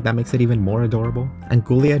 but I think that makes it even more adorable. And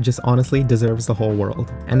Ghoulia just honestly deserves the whole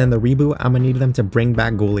world. And in the reboot, I'm gonna need them to bring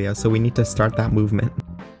back Ghoulia, so we need to start that movement.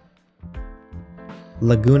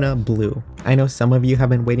 Laguna Blue. I know some of you have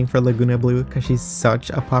been waiting for Laguna Blue because she's such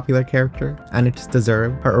a popular character, and it's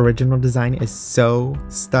deserved. Her original design is so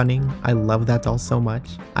stunning. I love that doll so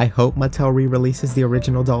much. I hope Mattel re-releases the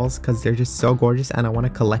original dolls because they're just so gorgeous, and I want to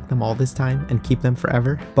collect them all this time and keep them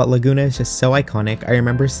forever. But Laguna is just so iconic. I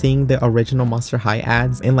remember seeing the original Monster High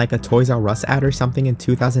ads in like a Toys R Us ad or something in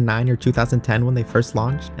 2009 or 2010 when they first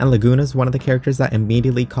launched, and Laguna is one of the characters that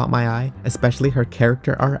immediately caught my eye, especially her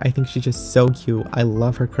character art. I think she's just so cute. I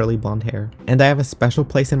love her curly blonde hair. And I have a special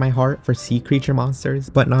place in my heart for sea creature monsters,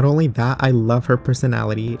 but not only that, I love her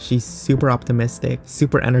personality. She's super optimistic,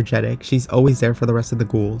 super energetic. She's always there for the rest of the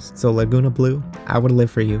ghouls. So Laguna Blue, I would live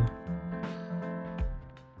for you.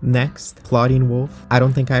 Next, Claudine Wolf. I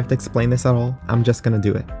don't think I have to explain this at all. I'm just gonna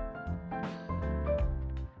do it.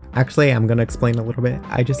 Actually, I'm gonna explain a little bit.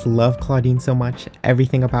 I just love Claudine so much.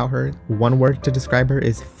 Everything about her. One word to describe her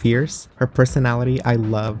is fierce. Her personality, I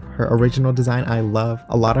love. Her original design, I love.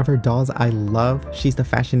 A lot of her dolls, I love. She's the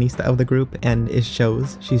fashionista of the group, and it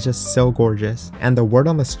shows. She's just so gorgeous. And the word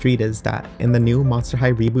on the street is that in the new Monster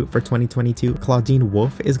High reboot for 2022, Claudine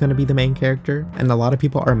Wolf is gonna be the main character, and a lot of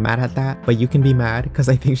people are mad at that, but you can be mad because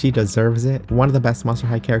I think she deserves it. One of the best Monster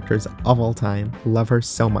High characters of all time. Love her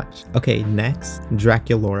so much. Okay, next,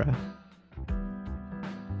 Draculaura.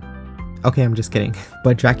 Okay, I'm just kidding.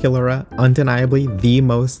 But Draculaura, undeniably the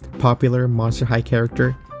most popular Monster High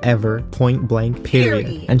character ever, point blank,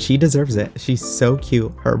 period. And she deserves it. She's so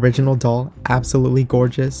cute. Her original doll, absolutely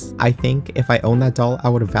gorgeous. I think if I owned that doll, I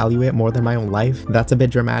would value it more than my own life. That's a bit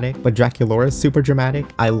dramatic, but Draculaura is super dramatic.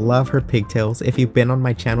 I love her pigtails. If you've been on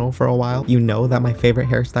my channel for a while, you know that my favorite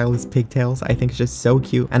hairstyle is pigtails. I think it's just so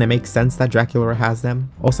cute, and it makes sense that Draculaura has them.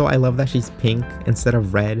 Also, I love that she's pink instead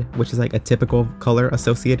of red, which is like a typical color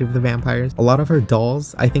associated with the vampires. A lot of her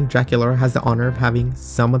dolls, I think Draculaura has the honor of having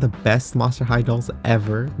some of the best Monster High dolls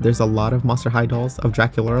ever. There's a lot of Monster High dolls of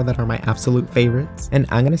Draculaura that are my absolute favorites. And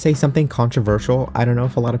I'm gonna say something controversial. I don't know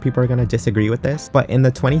if a lot of people are gonna disagree with this, but in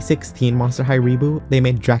the 2016 Monster High reboot, they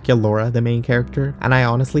made Draculaura the main character, and I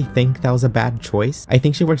honestly think that was a bad choice. I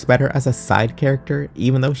think she works better as a side character,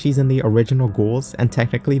 even though she's in the original ghouls, and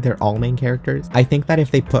technically they're all main characters. I think that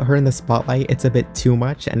if they put her in the spotlight, it's a bit too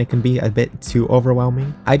much, and it can be a bit too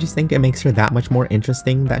overwhelming. I just think it makes her that much more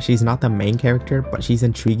interesting that she's not the main character, but she's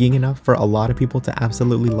intriguing enough for a lot of people to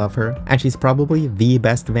absolutely love her, and she's probably the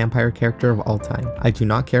best vampire character of all time. I do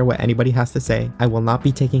not care what anybody has to say. I will not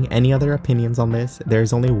be taking any other opinions on this.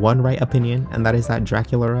 There's only one right opinion, and that is that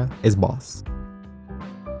Draculaura is boss.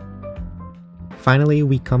 Finally,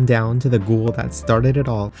 we come down to the ghoul that started it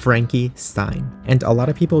all, Frankie Stein. And a lot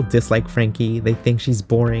of people dislike Frankie, they think she's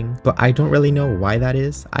boring, but I don't really know why that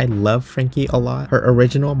is. I love Frankie a lot. Her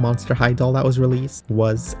original Monster High doll that was released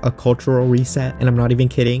was a cultural reset, and I'm not even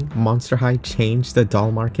kidding. Monster High changed the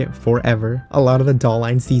doll market forever. A lot of the doll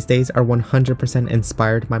lines these days are 100%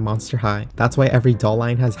 inspired by Monster High. That's why every doll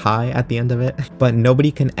line has high at the end of it, but nobody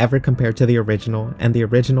can ever compare to the original, and the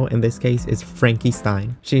original in this case is Frankie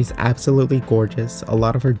Stein. She's absolutely gorgeous. A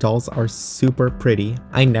lot of her dolls are super pretty.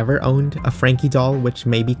 I never owned a Frankie doll, which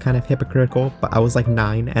may be kind of hypocritical, but I was like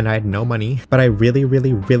 9 and I had no money. But I really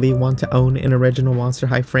want to own an original Monster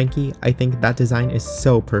High Frankie. I think that design is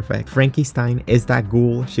so perfect. Frankie Stein is that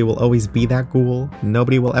ghoul. She will always be that ghoul.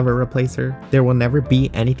 Nobody will ever replace her. There will never be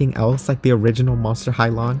anything else like the original Monster High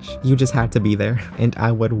launch. You just had to be there. And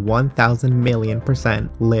I would 1000,000,000%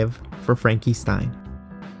 live for Frankie Stein.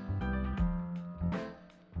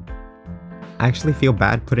 I actually feel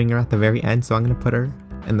bad putting her at the very end, so I'm gonna put her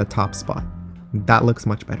in the top spot. That looks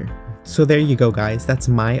much better. So there you go, guys. That's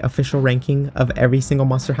my official ranking of every single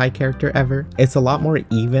Monster High character ever. It's a lot more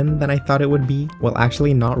even than I thought it would be. Well,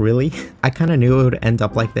 actually not really. I kind of knew it would end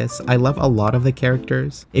up like this. I love a lot of the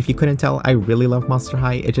characters. If you couldn't tell, I really love Monster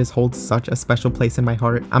High. It just holds such a special place in my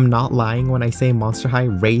heart. I'm not lying when I say Monster High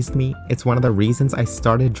raised me. It's one of the reasons I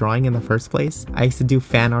started drawing in the first place. I used to do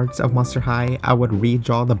fan arts of Monster High. I would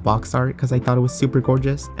redraw the box art because I thought it was super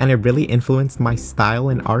gorgeous, and it really influenced my style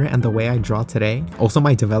in art and the way I draw today. Also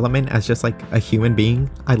my development as just like a human being.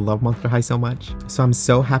 I love Monster High so much. So I'm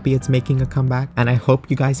so happy it's making a comeback, and I hope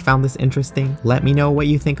you guys found this interesting. Let me know what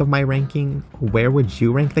you think of my ranking. Where would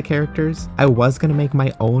you rank the characters? I was gonna make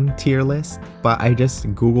my own tier list, but I just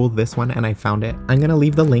googled this one and I found it. I'm gonna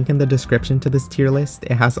leave the link in the description to this tier list.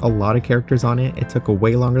 It has a lot of characters on it. It took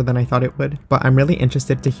way longer than I thought it would, but I'm really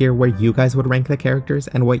interested to hear where you guys would rank the characters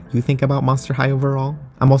and what you think about Monster High overall.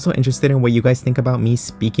 I'm also interested in what you guys think about me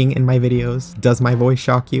speaking in my videos. Does my voice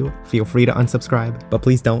shock you? Feel free to unsubscribe, but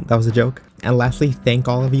please don't. That was a joke. And lastly, thank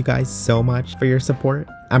all of you guys so much for your support.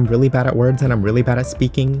 I'm really bad at words and I'm really bad at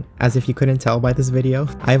speaking, as if you couldn't tell by this video.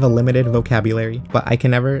 I have a limited vocabulary, but I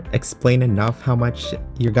can never explain enough how much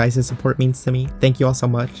your guys' support means to me. Thank you all so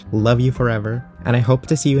much. Love you forever. And I hope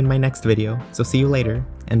to see you in my next video. So see you later,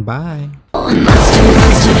 and bye.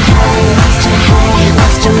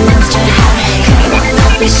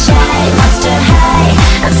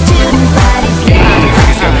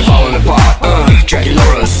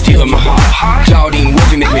 Draculaura stealing my heart. Claudine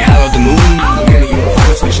Wolf, you make me howl at the moon. Getting you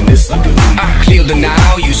a vision, this lagoon. Clear the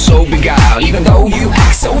now, you so beguiled. Even though you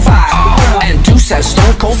act so vile and do have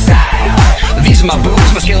stone cold style. These are my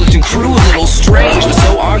boobs, my skeleton crew.